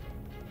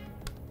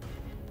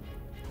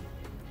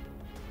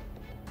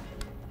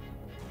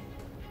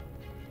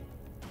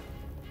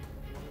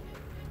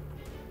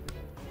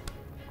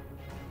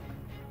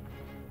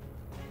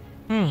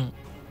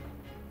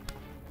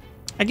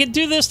 I could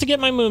do this to get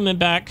my movement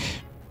back.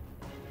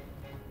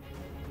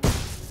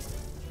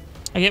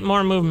 I get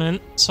more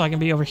movement, so I can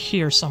be over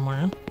here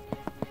somewhere.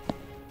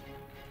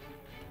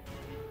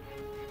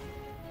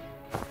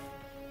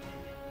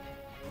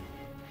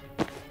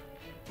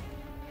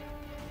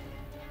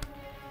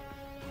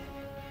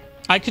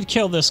 I could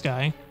kill this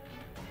guy.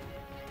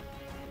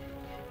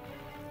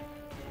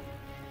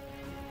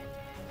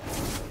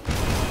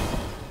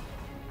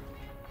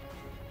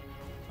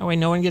 Oh wait,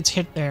 no one gets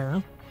hit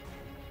there.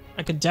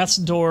 I could death's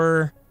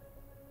door.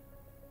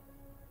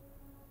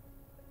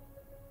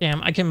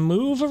 Damn, I can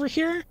move over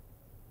here?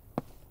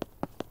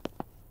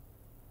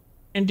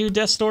 And do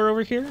death's door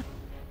over here?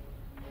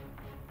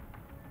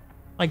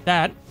 Like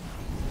that.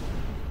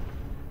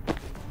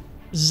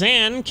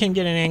 Zan can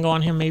get an angle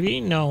on him,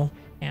 maybe? No,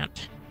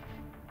 can't.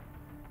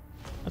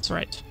 That's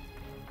right.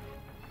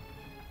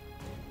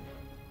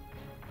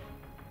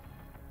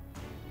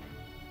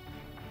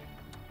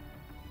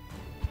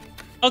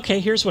 Okay,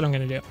 here's what I'm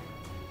gonna do.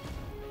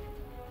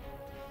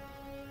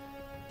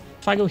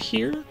 If I go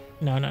here...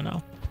 No, no,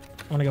 no.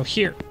 I want to go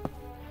here.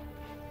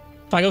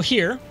 If I go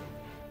here...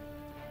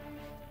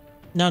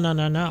 No, no,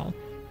 no, no.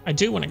 I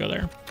do want to go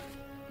there.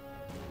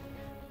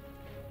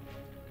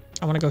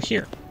 I want to go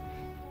here.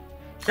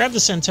 Grab the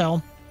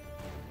Centel.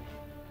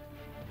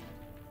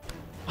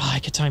 Ah, I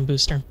get time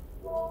booster.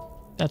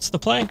 That's the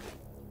play.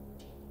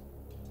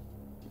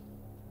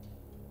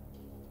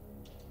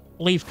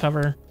 Leaf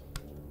cover.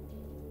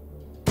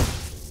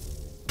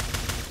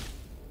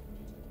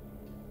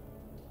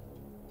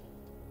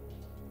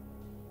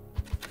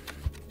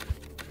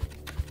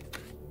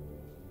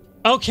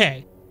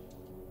 Okay.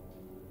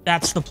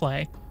 That's the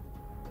play.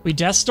 We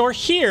death store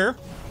here.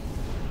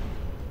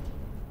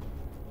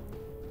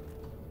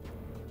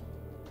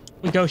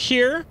 We go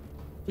here.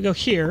 We go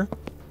here.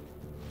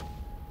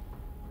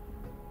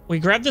 We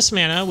grab this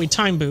mana. We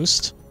time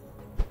boost.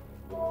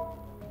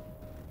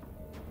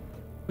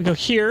 We go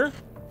here.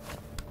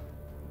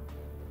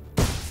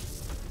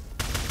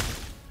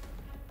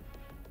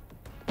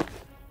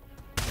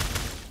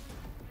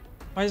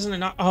 Why isn't it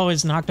not? Oh,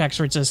 his knockback's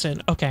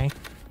resistant. Okay.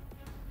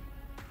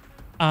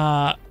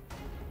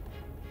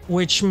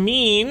 Which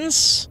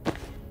means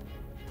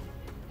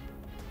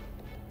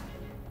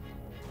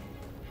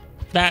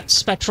that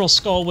Spectral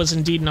Skull was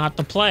indeed not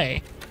the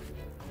play.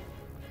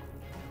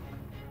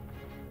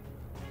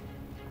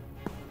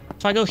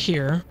 If I go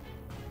here,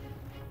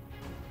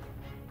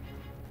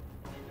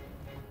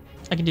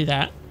 I can do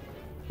that.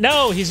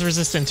 No, he's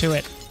resistant to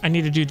it. I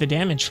need to do the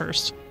damage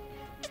first.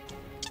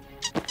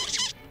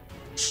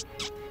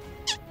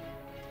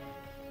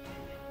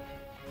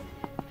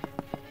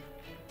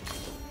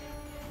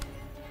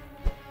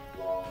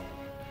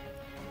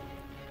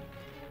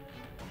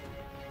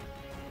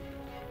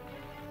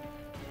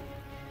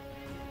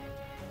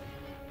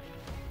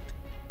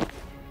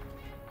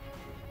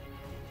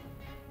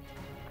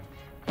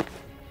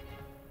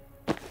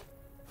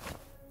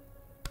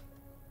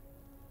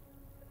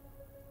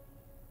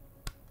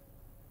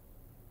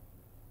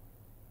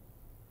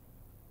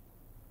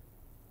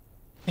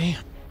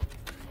 Damn.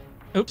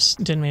 Oops,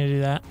 didn't mean to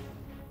do that.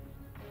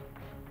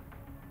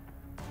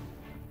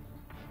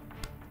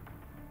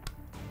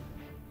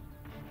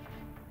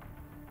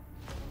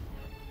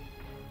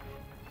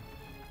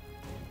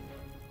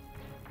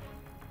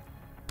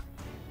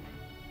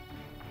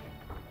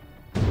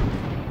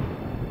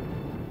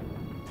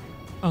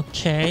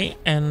 Okay,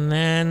 and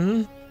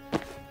then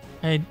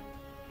that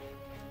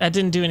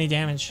didn't do any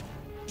damage.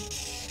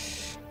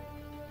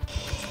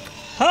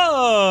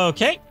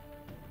 Okay.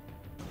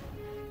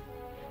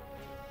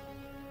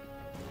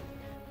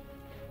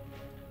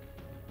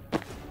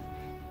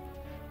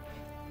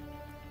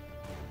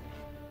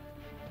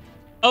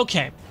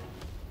 Okay.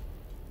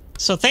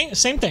 So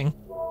same thing.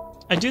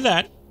 I do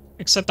that,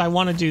 except I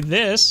want to do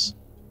this.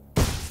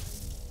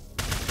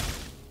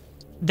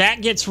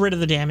 That gets rid of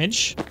the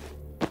damage.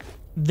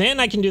 Then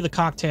I can do the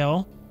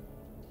cocktail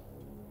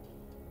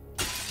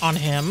on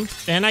him.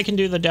 Then I can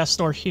do the Death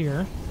Door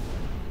here.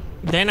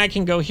 Then I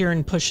can go here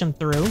and push him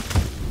through.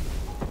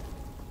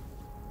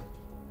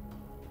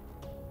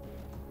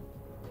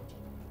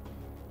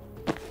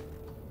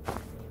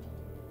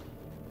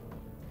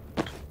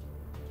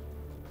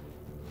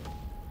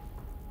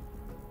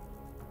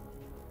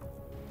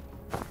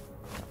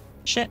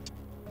 Shit.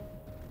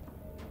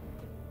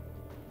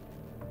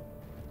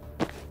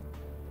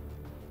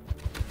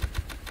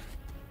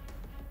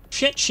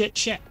 Shit, shit,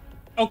 shit.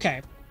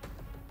 Okay.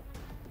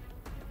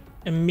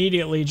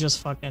 Immediately just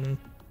fucking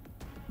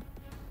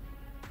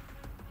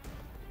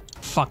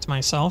fucked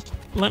myself.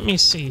 Let me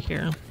see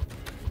here.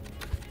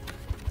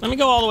 Let me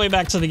go all the way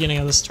back to the beginning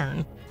of this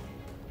turn.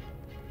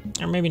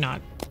 Or maybe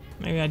not.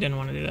 Maybe I didn't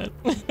want to do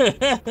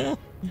that.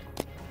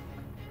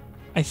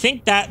 I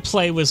think that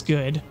play was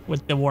good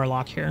with the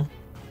Warlock here.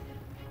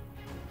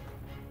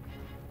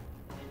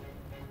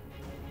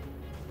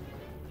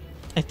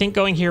 I think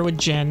going here with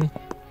Jen,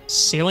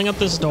 sealing up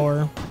this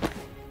door,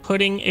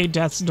 putting a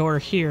Death's Door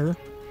here,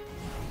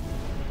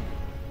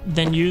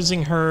 then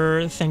using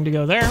her thing to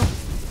go there.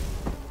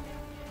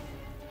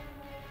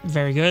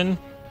 Very good.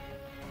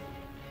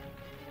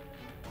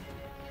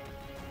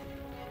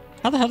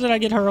 How the hell did I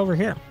get her over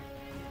here?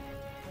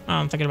 Oh,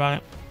 I'm thinking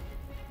about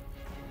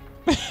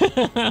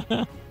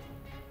it.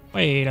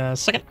 Wait a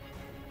second.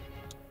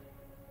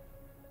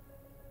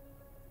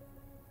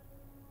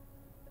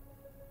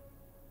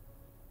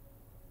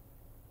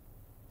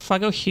 If I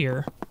go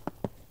here,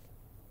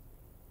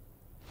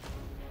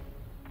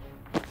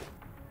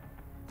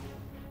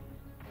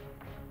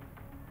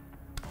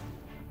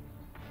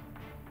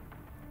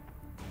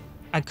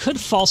 I could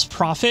false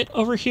prophet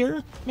over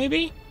here,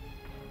 maybe?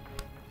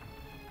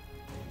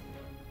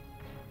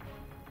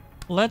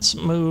 Let's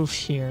move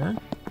here.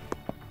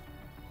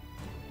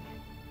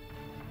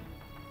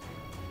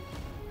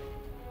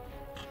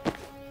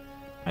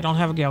 I don't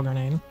have a Gale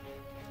Grenade.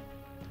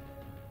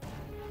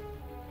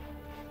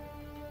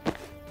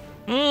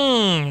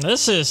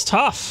 This is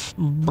tough,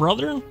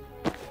 brother.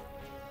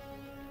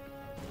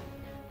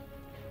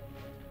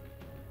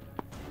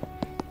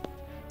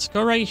 Let's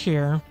go right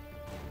here.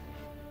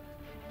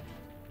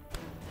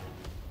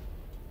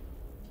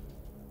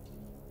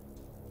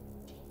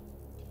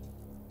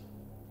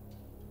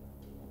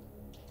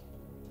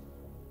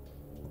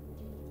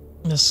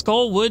 The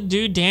skull would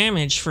do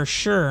damage for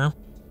sure.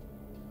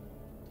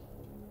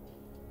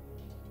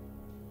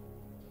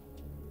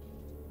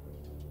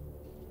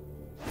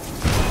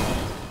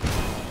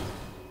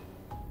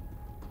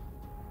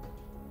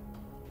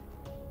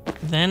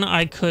 Then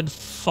I could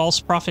false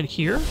prophet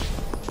here.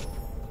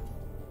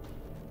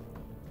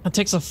 That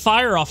takes a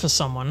fire off of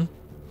someone.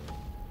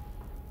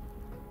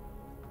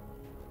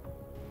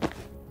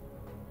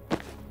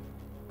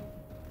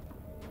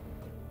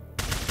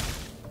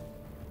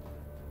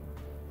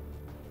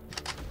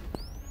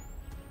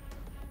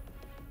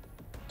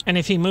 And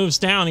if he moves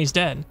down, he's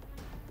dead.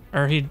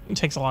 Or he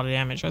takes a lot of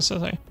damage, I should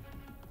say.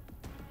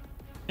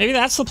 Maybe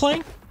that's the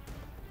play?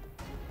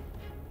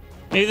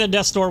 Maybe the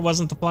death's door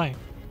wasn't the play.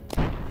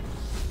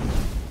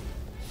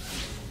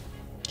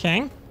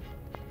 Okay.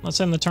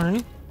 Let's end the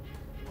turn.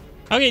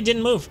 Okay, it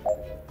didn't move.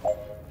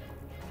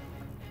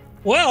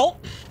 Well.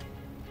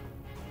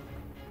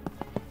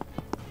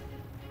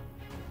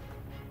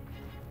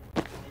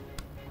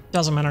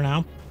 Doesn't matter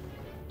now.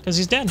 Because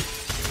he's dead.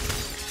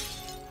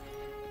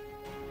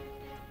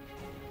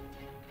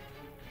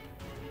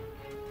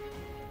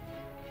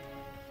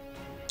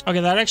 Okay,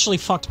 that actually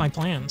fucked my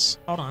plans.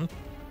 Hold on.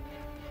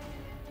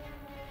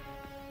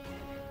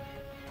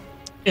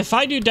 If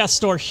I do Death's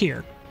Door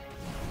here,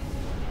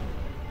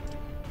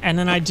 and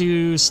then I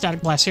do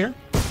Static Blast here,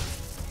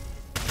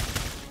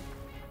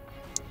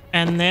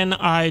 and then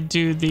I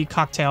do the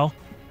Cocktail,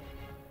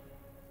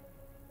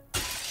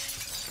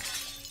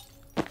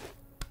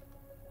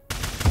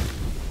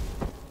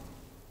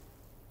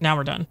 now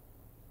we're done.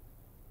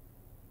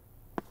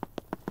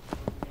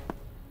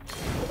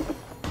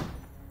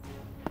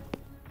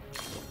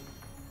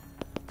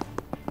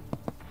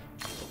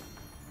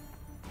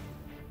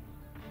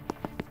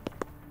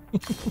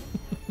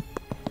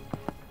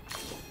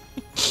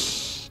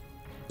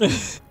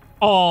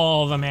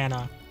 All the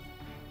mana.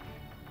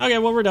 Okay,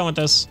 well, we're done with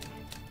this.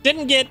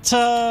 Didn't get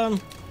a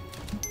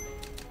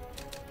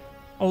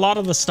lot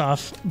of the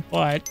stuff,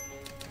 but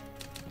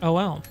oh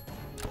well.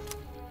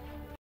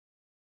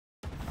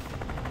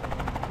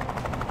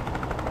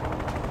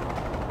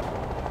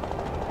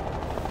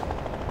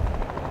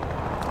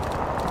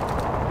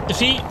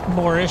 Defeat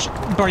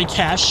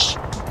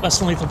Borikash, less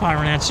than lethal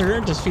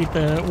Pyromancer. Defeat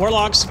the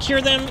Warlock, secure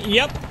them.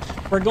 Yep.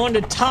 We're going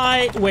to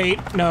tie... Wait,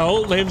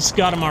 no. Liv's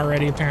got him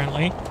already,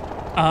 apparently.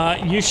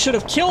 You should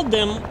have killed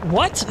them.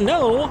 What?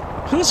 No.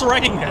 Who's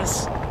writing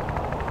this?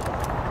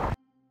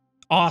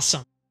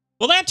 Awesome.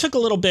 Well, that took a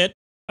little bit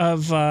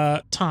of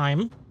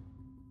time.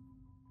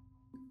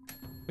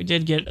 We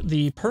did get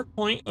the perk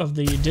point of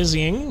the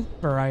dizzying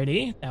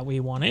variety that we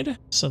wanted,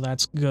 so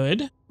that's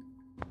good.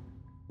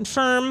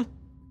 Confirm.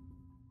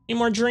 Any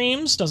more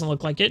dreams? Doesn't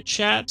look like it.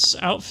 Chats,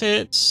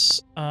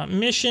 outfits,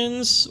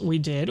 missions. We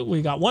did.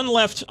 We got one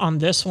left on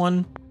this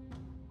one.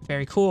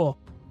 Very cool.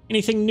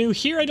 Anything new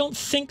here? I don't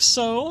think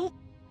so.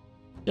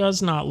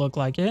 Does not look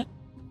like it.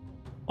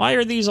 Why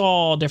are these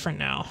all different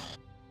now?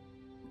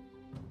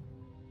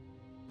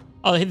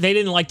 Oh, they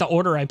didn't like the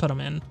order I put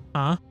them in,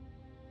 huh?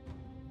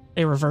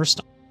 They reversed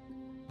them.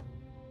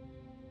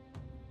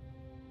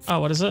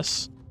 Oh, what is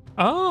this?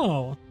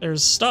 Oh,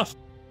 there's stuff.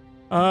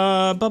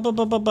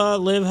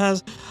 Liv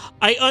has...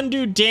 I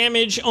undo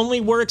damage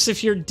only works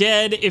if you're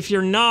dead. If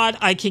you're not,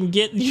 I can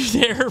get you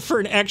there for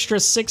an extra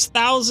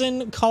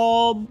 6,000.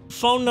 Call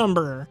phone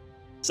number.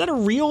 Is that a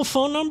real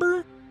phone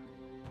number?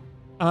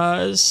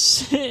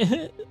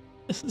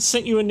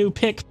 Sent you a new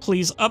pic.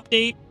 Please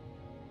update.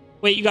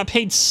 Wait, you got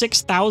paid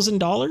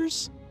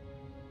 $6,000?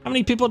 How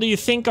many people do you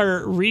think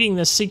are reading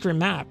this secret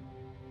map?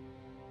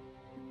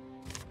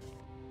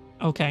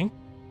 Okay.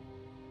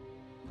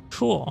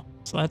 Cool.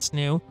 So that's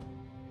new.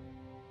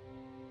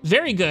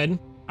 Very good.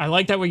 I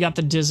like that we got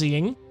the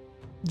dizzying.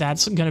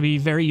 That's going to be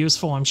very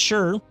useful, I'm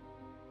sure.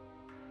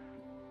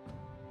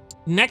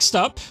 Next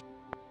up,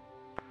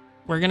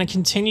 we're going to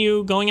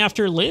continue going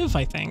after Liv,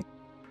 I think.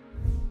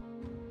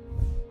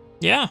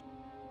 Yeah.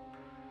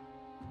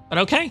 But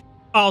okay.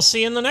 I'll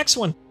see you in the next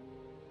one.